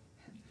behalf?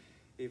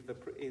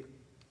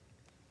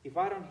 If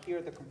I don't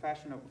hear the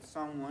confession of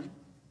someone,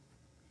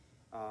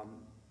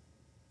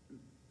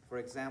 for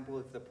example,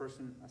 if the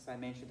person, as I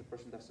mentioned, the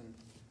person doesn't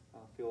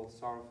feel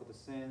sorry for the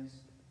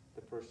sins,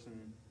 the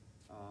person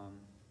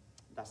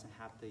doesn't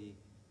have the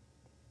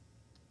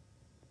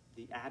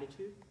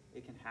attitude,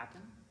 it can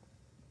happen.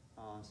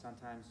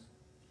 Sometimes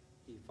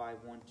if I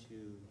want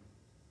to,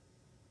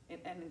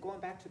 and going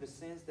back to the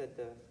sins that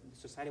the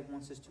society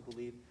wants us to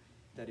believe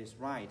that is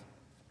right,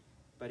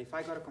 but if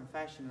I go to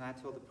confession and I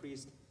tell the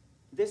priest,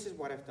 this is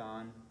what I've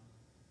done,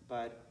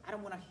 but I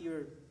don't want to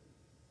hear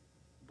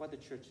what the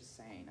church is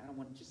saying. I don't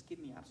want to just give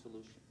me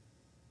absolution.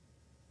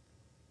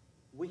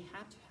 We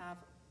have to have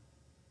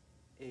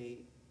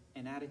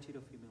an attitude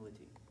of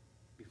humility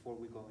before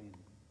we go in.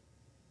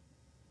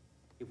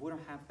 If we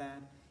don't have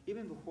that,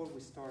 even before we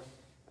start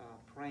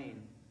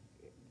praying,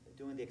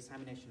 doing the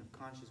examination of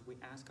conscience, we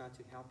ask God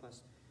to help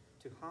us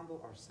to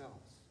humble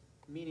ourselves,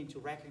 meaning to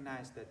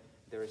recognize that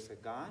there is a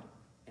God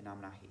and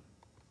I'm not He,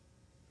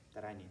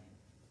 that I need Him.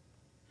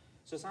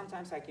 So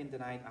sometimes I can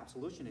deny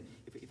absolution.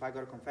 If I go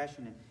to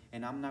confession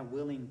and I'm not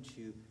willing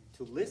to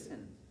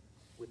listen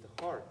with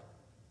the heart,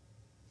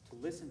 to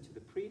listen to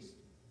the priest,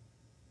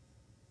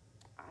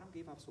 I don't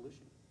give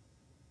absolution.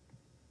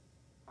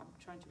 I'm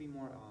trying to be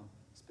more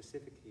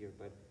specific here,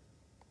 but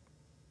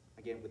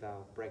again,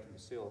 without breaking the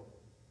seal.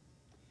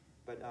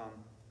 But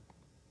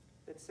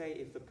let's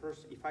say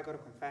if I go to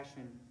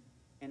confession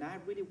and I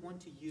really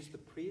want to use the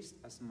priest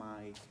as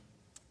I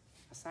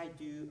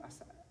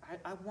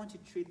want to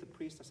treat the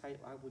priest as I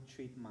would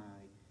treat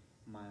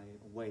my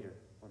waiter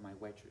or my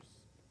waitress.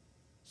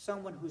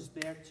 Someone who's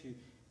there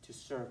to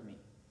serve me.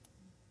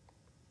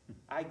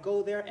 I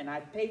go there and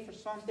I pay for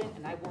something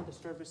and I want the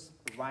service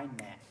right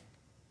now.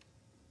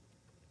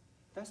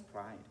 That's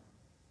pride.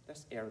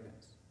 That's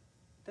arrogance.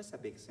 That's a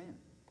big sin.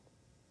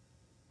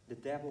 The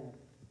devil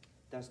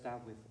does that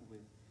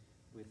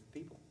with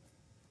people.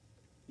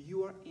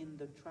 You are in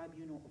the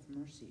tribunal of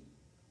mercy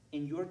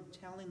and you're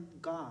telling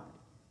God,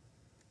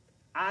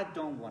 I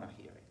don't want to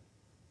hear it.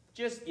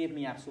 Just give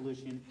me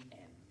absolution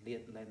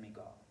and let me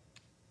go.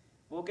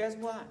 Well, guess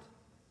what?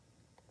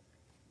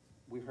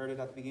 We heard it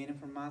at the beginning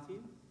from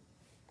Matthew.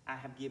 I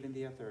have given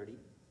the authority.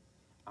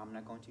 I'm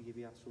not going to give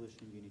you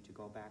absolution. You need to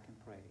go back and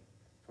pray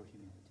for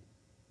humility.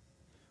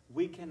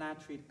 We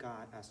cannot treat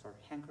God as our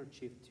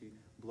handkerchief to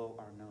blow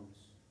our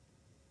nose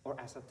or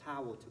as a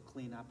towel to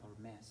clean up our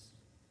mess.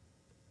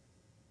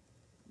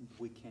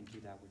 We can't do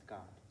that with God.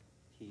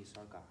 He is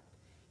our God.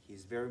 He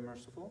is very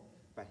merciful,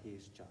 but He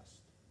is just.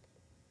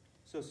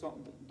 So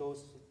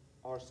those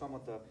are some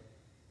of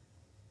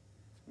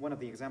one of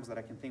the examples that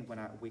I can think when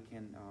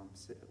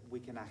we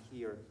cannot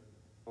hear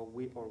or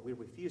we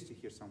refuse to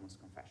hear someone's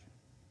confession.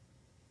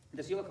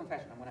 The seal of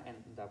confession, I'm going to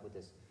end up with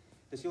this.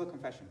 The seal of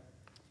confession.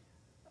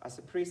 As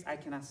a priest, I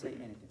cannot say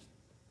anything.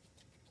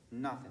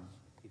 Nothing.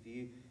 If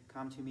you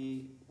come to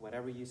me,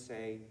 whatever you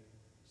say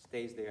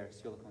stays there,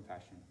 seal of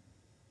confession.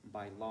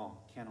 By law,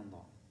 canon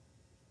law,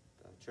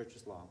 the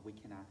church's law, we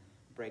cannot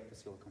break the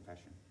seal of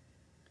confession.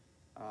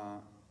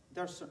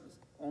 There's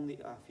only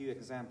a few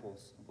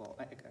examples,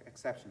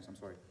 exceptions, I'm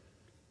sorry.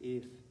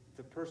 If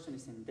the person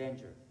is in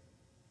danger,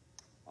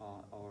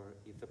 or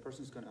if the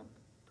person is going to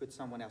put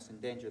someone else in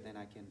danger, then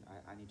I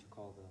need to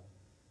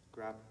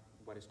grab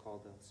what is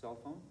called the cell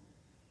phone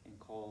and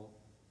go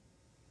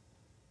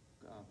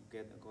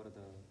to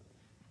the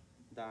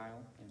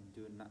dial and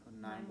do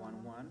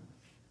 911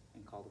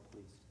 and call the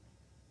police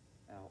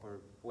or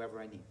whoever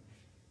I need.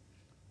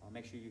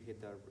 Make sure you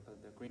hit the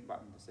green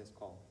button that says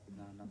call.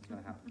 No, nothing's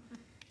going to happen.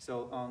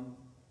 So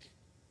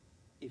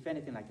if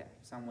anything like that,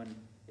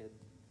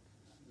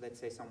 let's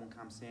say someone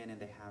comes in and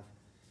they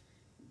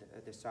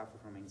suffer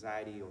from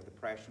anxiety or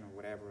depression or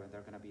whatever, and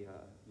they're going to be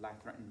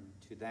life-threatening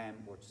to them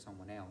or to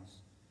someone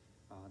else,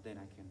 then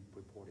I can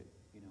report it,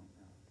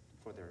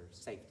 for their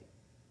safety.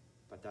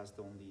 But that's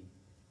the only,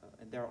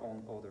 and there are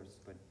others,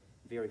 but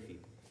very few.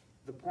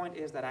 The point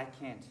is that I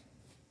can't,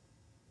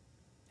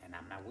 and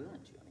I'm not willing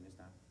to. I mean, it's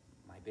not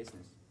my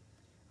business.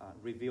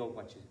 Reveal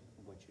what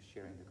you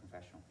share in the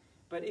confessional.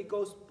 But it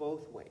goes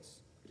both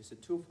ways. It is a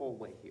twofold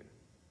way here.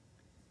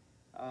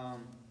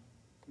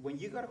 When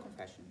you go to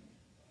confession,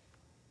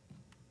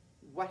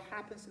 what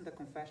happens in the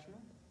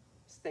confessional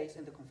stays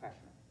in the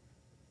confessional.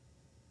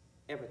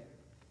 Everything.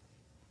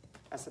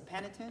 As a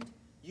penitent,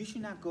 you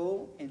should not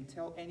go and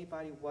tell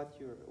anybody what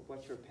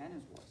your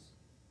penance was.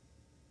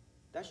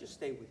 That should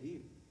stay with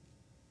you.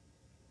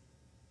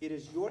 It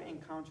is your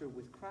encounter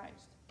with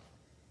Christ.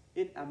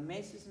 It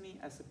amazes me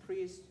as a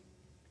priest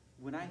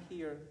when I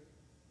hear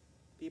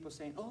people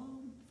saying, "Oh,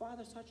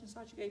 Father such and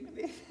such gave me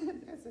this."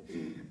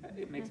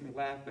 It makes me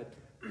laugh, but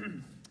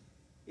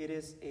it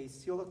is a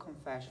seal of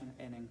confession,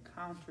 an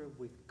encounter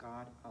with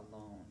God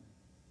alone,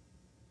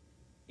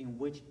 in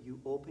which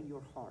you open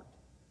your heart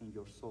and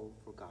your soul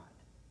for God.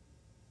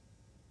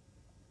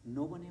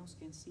 No one else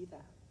can see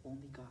that,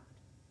 only God.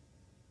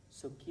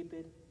 So keep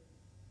it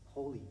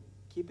holy,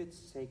 keep it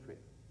sacred.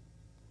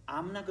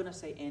 I'm not going to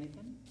say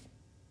anything.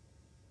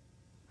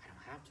 I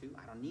don't have to,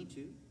 I don't need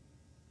to.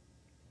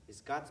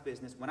 It's God's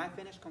business. When I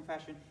finish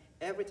confession,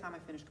 every time I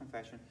finish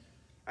confession,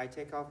 I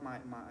take off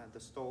the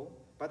stole.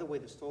 By the way,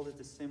 the stole is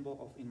the symbol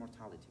of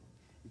immortality.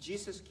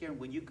 Jesus carries,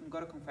 when you can go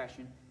to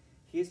confession,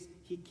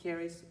 he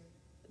carries,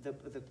 the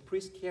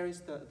priest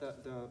carries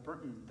the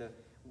burden,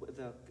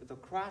 the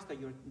cross that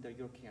you're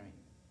carrying.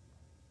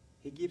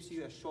 He gives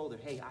you a shoulder.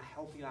 Hey, I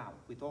help you out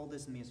with all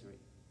this misery.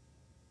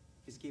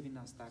 He's giving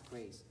us that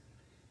grace.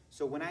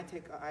 So when I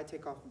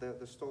take off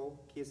the stole,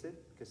 kiss it,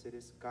 because it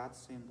is God's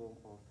symbol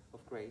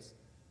of grace,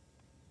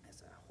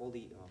 as a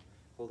holy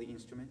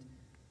instrument.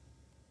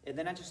 And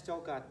then I just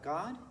tell God,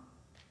 God,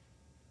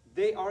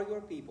 they are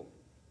your people.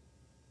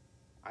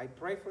 I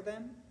pray for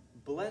them,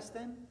 bless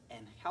them,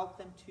 and help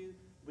them to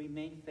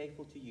remain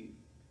faithful to you.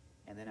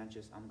 And then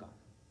I'm gone.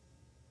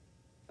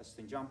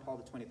 St. John Paul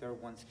the 23rd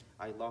once,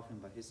 I love him,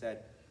 but he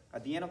said,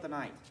 at the end of the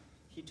night,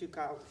 he took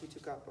off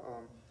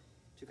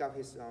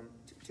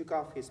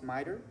his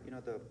mitre, you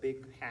know, the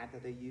big hat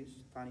that they use,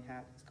 funny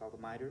hat, it's called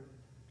the mitre,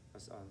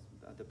 as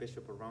the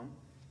Bishop of Rome.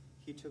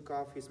 He took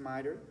off his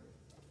mitre,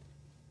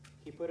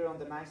 he put it on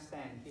the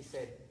nightstand, he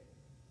said,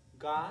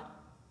 God,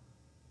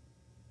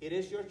 it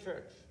is your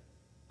church.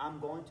 I'm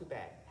going to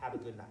bed. Have a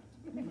good night.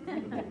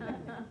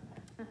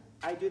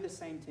 I do the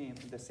same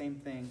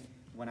thing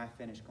when I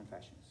finish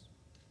confessions.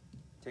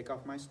 Take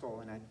off my stole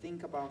and I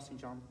think about St.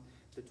 John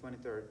the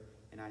 23rd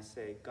and I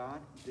say, God,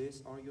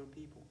 these are your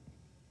people.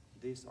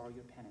 These are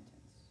your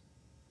penitents.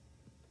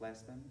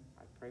 Bless them.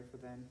 I pray for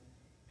them.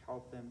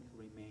 Help them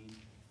remain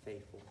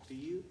faithful to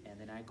you. And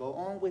then I go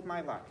on with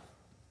my life.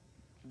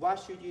 What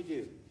should you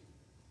do?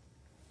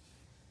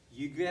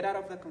 You get out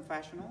of the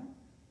confessional,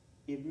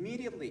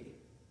 immediately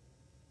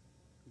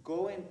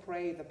go and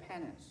pray the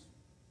penance.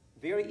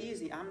 Very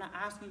easy. I'm not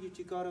asking you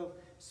to go to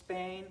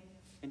Spain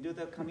and do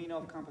the Camino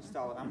of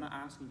Compostela. I'm not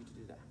asking you to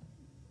do that.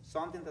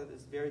 Something that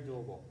is very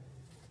doable.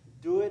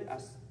 Do it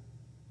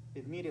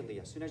immediately,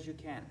 as soon as you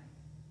can.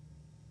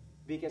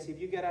 Because if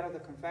you get out of the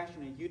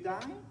confession and you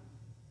die,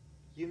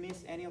 you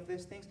miss any of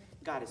these things,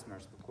 God is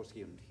merciful. Of course,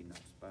 He knows.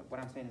 But what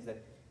I'm saying is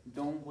that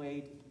don't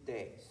wait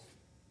days.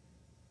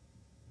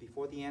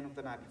 Before the end of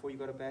the night, before you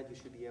go to bed, you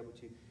should be able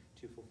to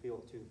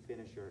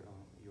finish your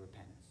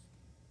penance.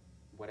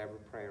 Whatever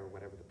prayer,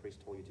 whatever the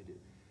priest told you to do.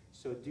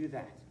 So do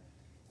that.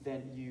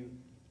 Then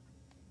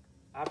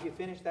after you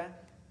finish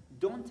that,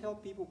 don't tell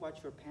people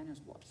what your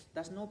penance was.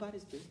 That's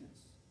nobody's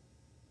business.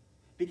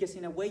 Because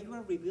in a way, you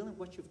are revealing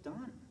what you've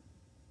done.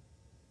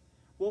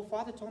 Well,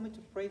 Father told me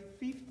to pray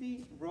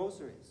 50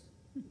 rosaries.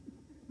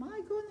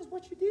 My goodness,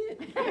 what you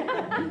did.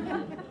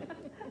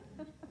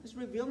 It's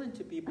revealing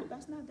to people.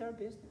 That's not their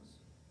business.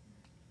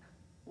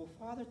 Well,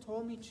 Father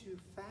told me to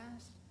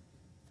fast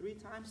 3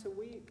 times a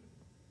week.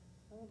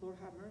 Oh, Lord,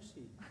 have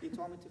mercy. He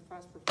told me to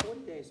fast for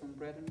 40 days on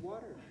bread and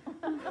water.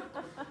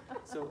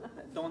 So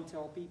don't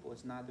tell people.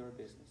 It's not their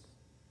business.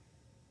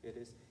 It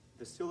is.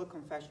 The seal of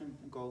confession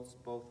goes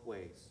both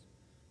ways.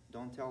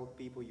 Don't tell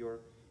people your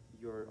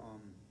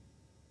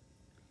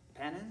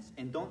penance,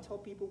 and don't tell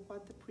people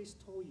what the priest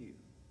told you.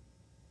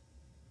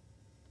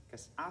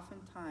 Because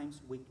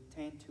oftentimes we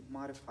tend to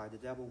modify. The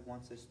devil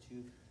wants us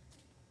to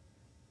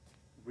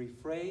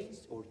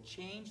rephrase or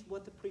change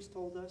what the priest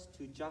told us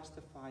to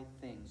justify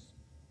things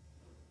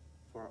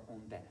for our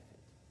own benefit.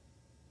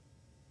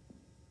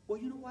 Well,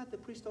 you know what? The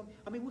priest told me.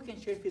 I mean, we can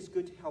share if it's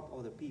good to help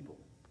other people,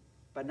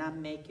 but not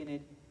making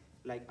it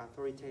like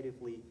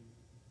authoritatively,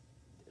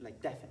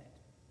 like definite.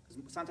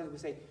 Because sometimes we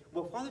say,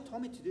 well, Father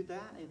told me to do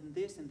that in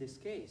this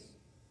case.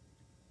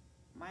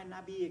 Might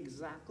not be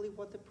exactly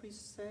what the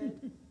priest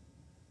said.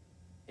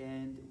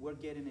 And we're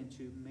getting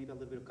into maybe a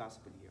little bit of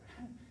gossip in here.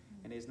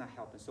 And it's not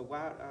helping. So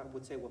what I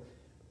would say, well,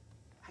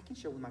 I can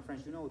share with my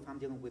friends, you know, if I'm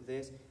dealing with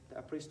this,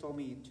 a priest told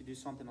me to do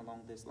something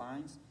along these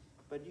lines.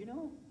 But you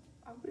know,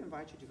 I would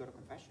invite you to go to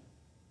confession.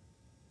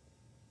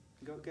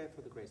 Go get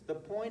for the grace. The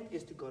point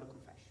is to go to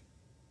confession.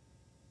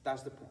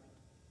 That's the point.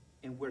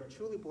 And we're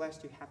truly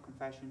blessed to have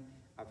confession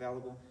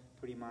available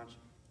pretty much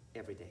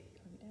every day.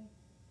 Every day.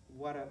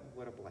 What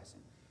a blessing.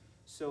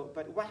 So,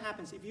 but what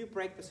happens if you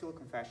break the seal of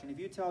confession? If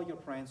you tell your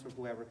friends or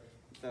whoever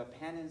the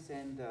penance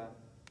and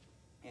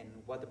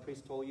what the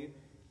priest told you,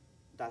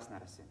 that's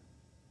not a sin.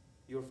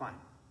 You're fine.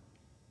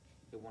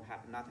 It won't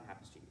happen. Nothing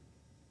happens to you.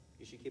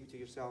 You should keep it to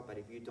yourself. But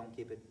if you don't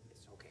keep it,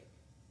 it's okay.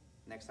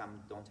 Next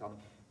time, don't tell me,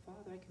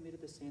 Father, I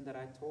committed the sin that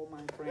I told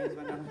my friends.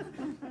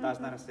 That's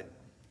not a sin.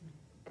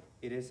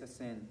 It is a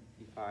sin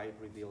if I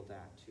reveal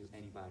that to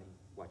anybody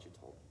what you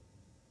told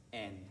me,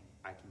 and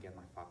I can get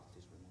my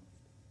faculties removed.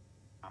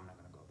 I'm not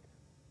going to go there.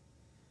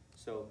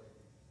 So,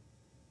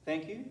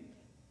 thank you.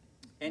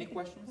 Any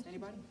questions?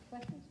 Anybody?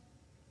 Questions?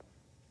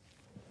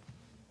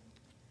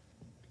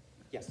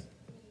 Yes. The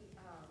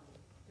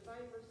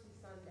Divine Mercy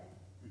Sunday,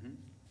 Mm-hmm.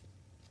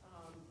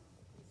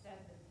 it said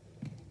that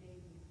the day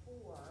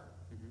before,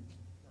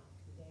 not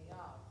the day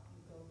of,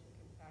 you go to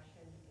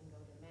confession and go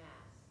to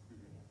Mass, and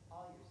have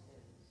all your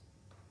sins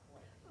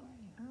wiped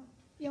away.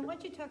 Yeah, why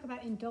don't you talk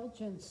about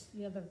indulgence,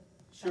 the other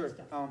Sure.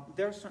 stuff?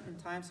 There are certain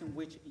times in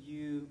which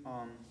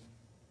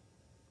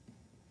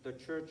the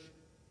church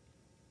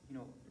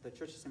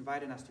is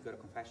inviting us to go to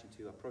confession,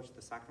 to approach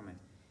the sacrament.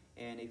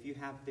 And if you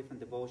have different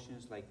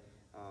devotions, like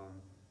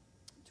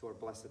to our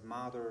Blessed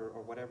Mother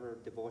or whatever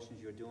devotions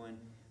you're doing,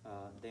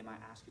 they might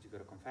ask you to go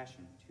to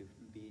confession to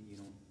be,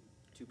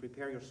 to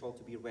prepare your soul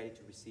to be ready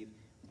to receive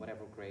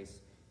whatever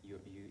grace you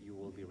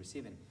will be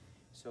receiving.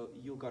 So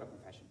you'll go to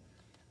confession.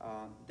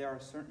 There are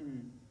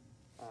certain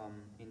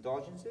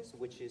indulgences,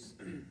 which is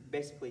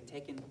basically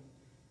taking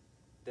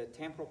the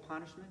temporal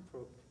punishment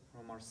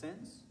from our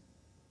sins,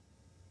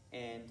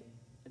 and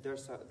there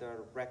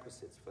are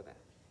requisites for that,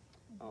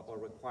 or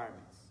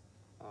requirements.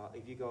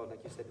 If you go,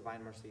 like you said,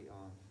 Divine Mercy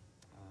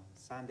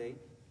Sunday,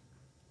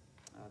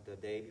 the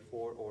day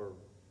before, or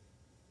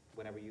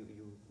whenever you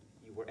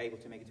were able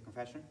to make it to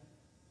confession,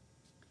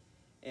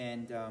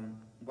 And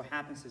what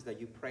happens is that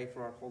you pray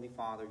for our Holy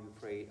Father, you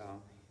pray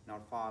in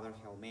Our Father,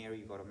 Hail Mary,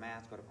 you go to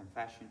Mass, go to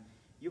confession.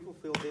 You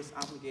fulfill these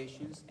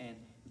obligations, and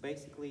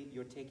basically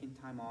you're taking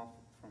time off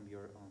from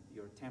your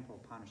temporal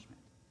punishment.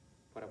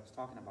 What I was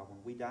talking about, when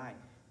we die,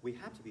 we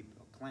have to be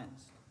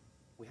cleansed.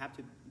 We have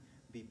to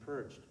be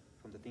purged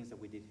from the things that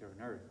we did here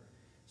on earth.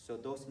 So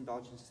those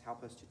indulgences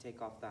help us to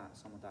take off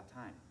some of that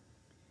time.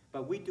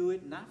 But we do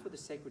it not for the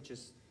sake of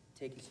just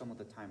taking some of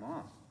the time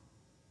off.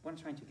 We're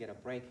not trying to get a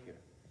break here.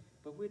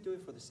 But we do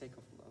it for the sake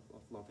of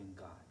loving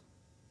God.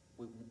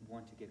 We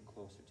want to get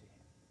closer to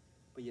Him.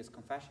 But yes,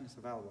 confession is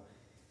available.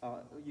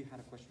 You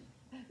had a question?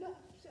 No,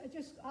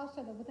 just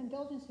also that with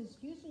indulgences,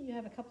 usually you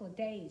have a couple of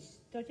days.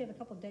 Don't you have a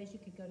couple of days you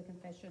could go to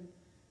confession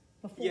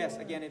before? Yes,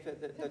 again, if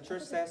the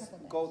church says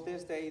go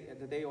this day,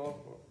 the day off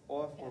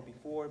or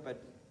before,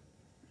 but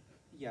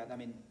yeah, I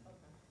mean,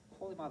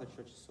 Holy Mother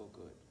Church is so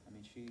good. I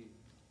mean, she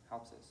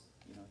helps us,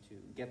 to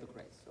get the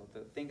grace. So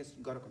the thing is,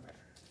 go to confession.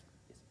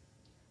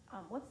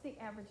 Yes. What's the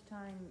average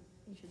time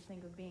you should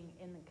think of being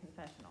in the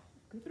confessional?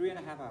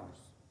 3.5 hours.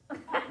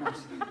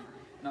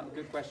 No,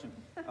 good question.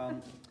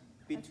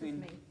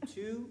 Between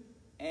 2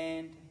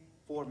 and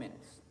 4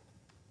 minutes.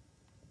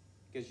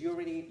 Because you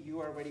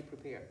are already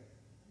prepared.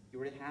 You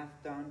already have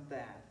done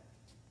that.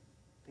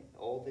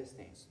 All these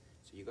things.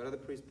 So you go to the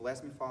priest,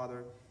 bless me,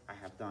 Father. I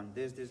have done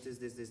this.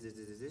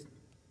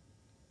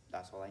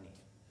 That's all I need.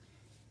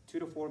 2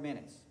 to 4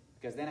 minutes.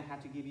 Because then I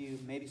have to give you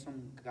maybe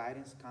some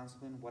guidance,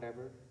 counseling,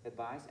 whatever,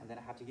 advice, and then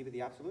I have to give you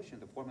the absolution,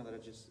 the formula that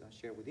I just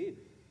shared with you,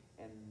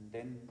 and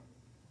then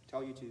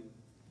tell you to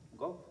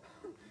go.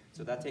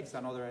 So that takes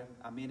another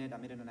a minute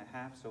and a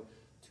half, so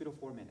 2 to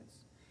 4 minutes.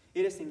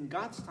 It is in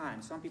God's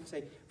time. Some people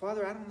say,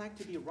 Father, I don't like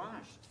to be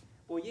rushed.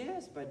 Well,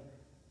 yes, but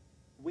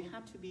we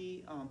have to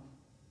be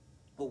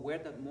aware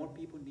that more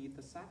people need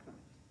the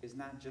sacrament. It's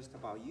not just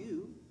about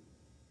you.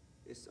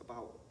 It's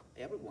about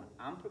everyone.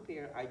 I'm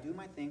prepared. I do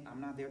my thing. I'm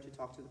not there to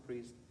talk to the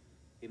priest,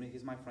 even if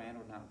he's my friend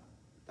or not.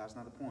 That's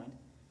not the point.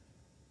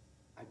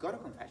 I go to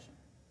confession.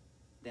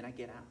 Then I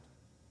get out.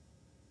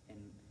 And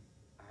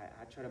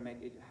I try to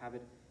have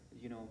it,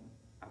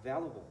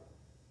 available.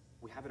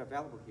 We have it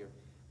available here.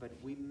 But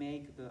we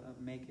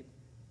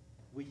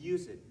we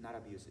use it, not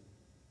abuse it.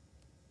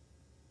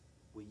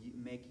 We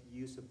make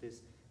use of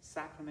this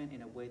sacrament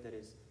in a way that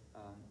is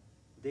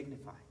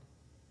dignified.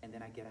 And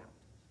then I get out.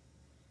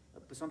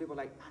 But some people are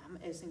like,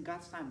 it's in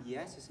God's time.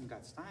 Yes, it's in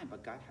God's time,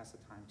 but God has a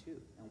time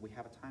too. And we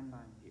have a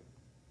timeline here.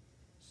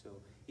 So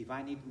if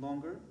I need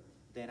longer,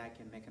 then I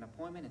can make an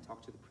appointment and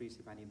talk to the priest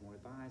if I need more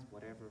advice,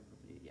 whatever.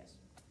 Yes.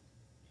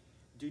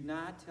 Do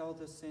not tell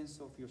the sins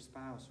of your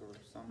spouse or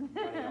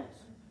somebody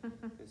else.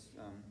 Because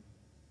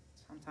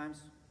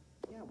sometimes,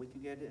 we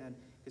can get it.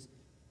 Because,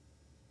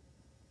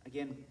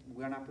 again,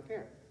 we are not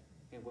prepared.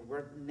 And when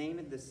we're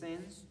naming the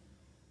sins,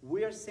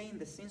 we are saying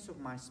the sins of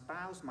my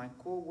spouse, my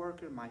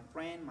co-worker, my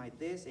friend, my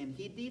this, and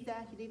he did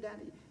that.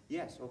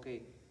 Yes,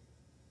 okay.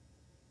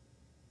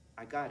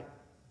 I got it.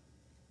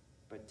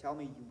 But tell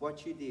me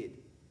what you did,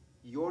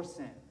 your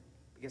sin.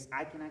 Because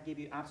I cannot give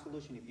you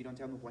absolution if you don't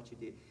tell me what you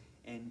did.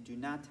 And do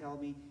not tell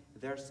me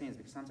their sins.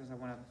 Because sometimes I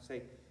want to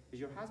say, is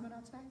your husband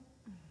outside?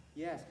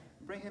 Yes.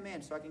 Bring him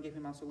in so I can give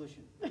him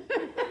absolution.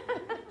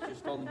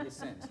 Just told me his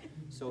sins.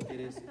 So it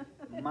is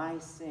my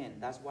sin.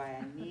 That's why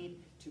I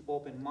need to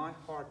open my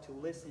heart to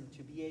listen,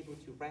 to be able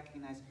to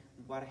recognize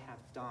what I have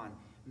done.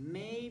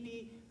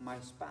 Maybe my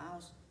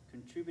spouse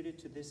contributed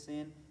to this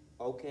sin.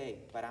 Okay,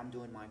 but I'm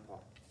doing my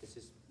part. This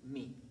is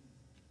me.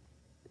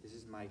 This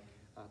is my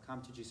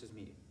come to Jesus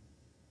meeting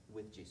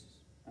with Jesus.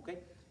 Okay?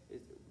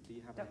 Do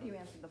you have? You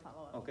answered the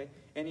follow-up. Okay.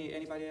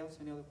 Anybody else?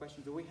 Any other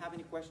questions? Do we have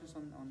any questions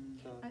on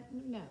the?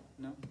 No.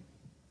 No.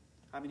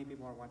 How many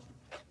people are watching?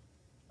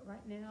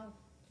 Right now,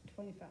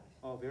 25.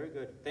 Oh, very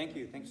good. Thank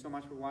you. Thanks so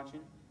much for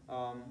watching.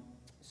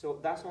 So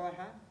that's all I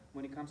have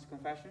when it comes to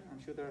confession.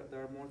 I'm sure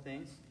there are more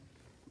things,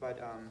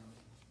 but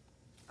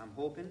I'm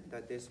hoping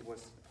that this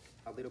was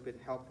a little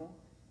bit helpful,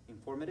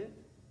 informative,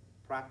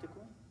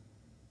 practical,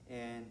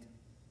 and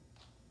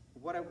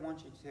what I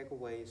want you to take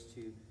away is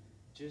to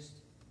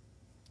just,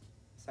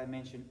 as I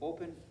mentioned,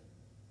 open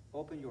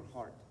your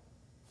heart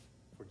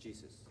for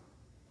Jesus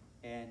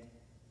and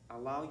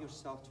allow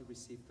yourself to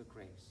receive the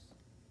grace.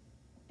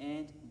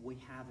 And we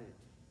have it.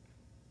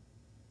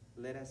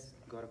 Let us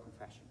go to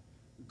confession.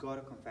 Go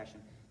to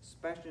confession,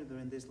 especially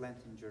during this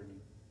Lenten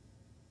journey.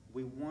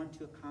 We want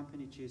to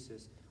accompany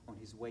Jesus on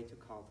his way to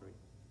Calvary.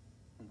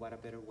 And what a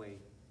better way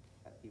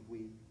if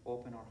we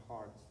open our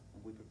hearts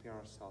and we prepare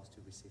ourselves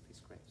to receive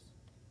his grace.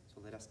 So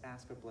let us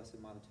ask our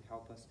Blessed Mother to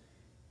help us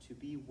to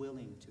be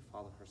willing to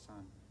follow her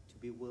Son, to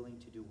be willing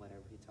to do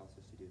whatever he tells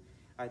us to do.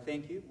 I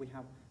thank you. We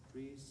have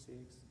 3, 6,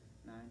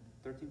 9,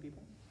 13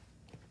 people,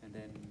 and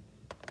then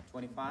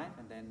 25,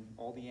 and then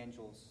all the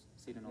angels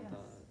sitting on the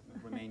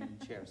remaining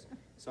chairs.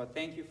 So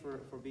thank you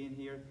for being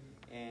here,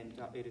 and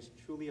it is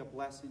truly a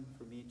blessing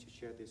for me to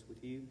share this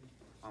with you.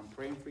 I'm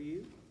praying for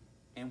you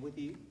and with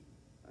you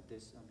at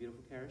this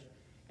beautiful parish,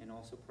 and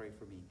also pray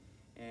for me.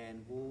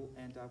 And we'll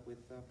end up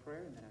with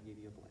prayer, and then I'll give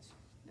you a blessing.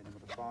 In the name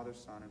of the Father,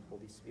 Son, and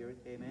Holy Spirit.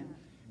 Amen.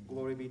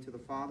 Glory be to the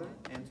Father,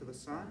 and to the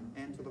Son,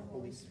 and to the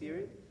Holy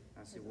Spirit,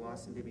 as it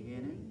was in the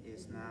beginning,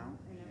 is now,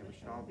 and ever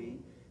shall be,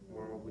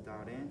 world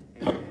without end.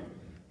 Amen.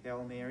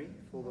 Hail Mary,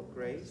 full of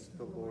grace,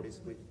 the Lord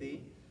is with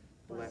thee.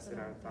 Blessed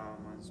art thou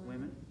amongst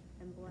women,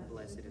 and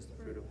blessed is the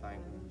fruit of thy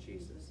womb,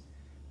 Jesus.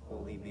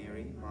 Holy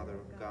Mary, Mother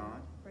of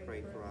God,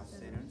 pray for us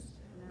sinners,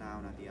 now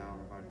and at the hour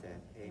of our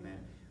death. Amen.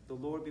 The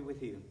Lord be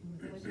with you.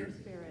 With your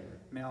spirit.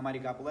 May Almighty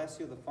God bless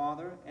you, the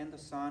Father, and the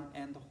Son,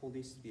 and the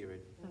Holy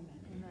Spirit. Amen.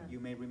 Amen. You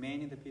may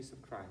remain in the peace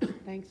of Christ.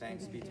 Thanks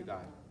Thanks be to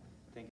God.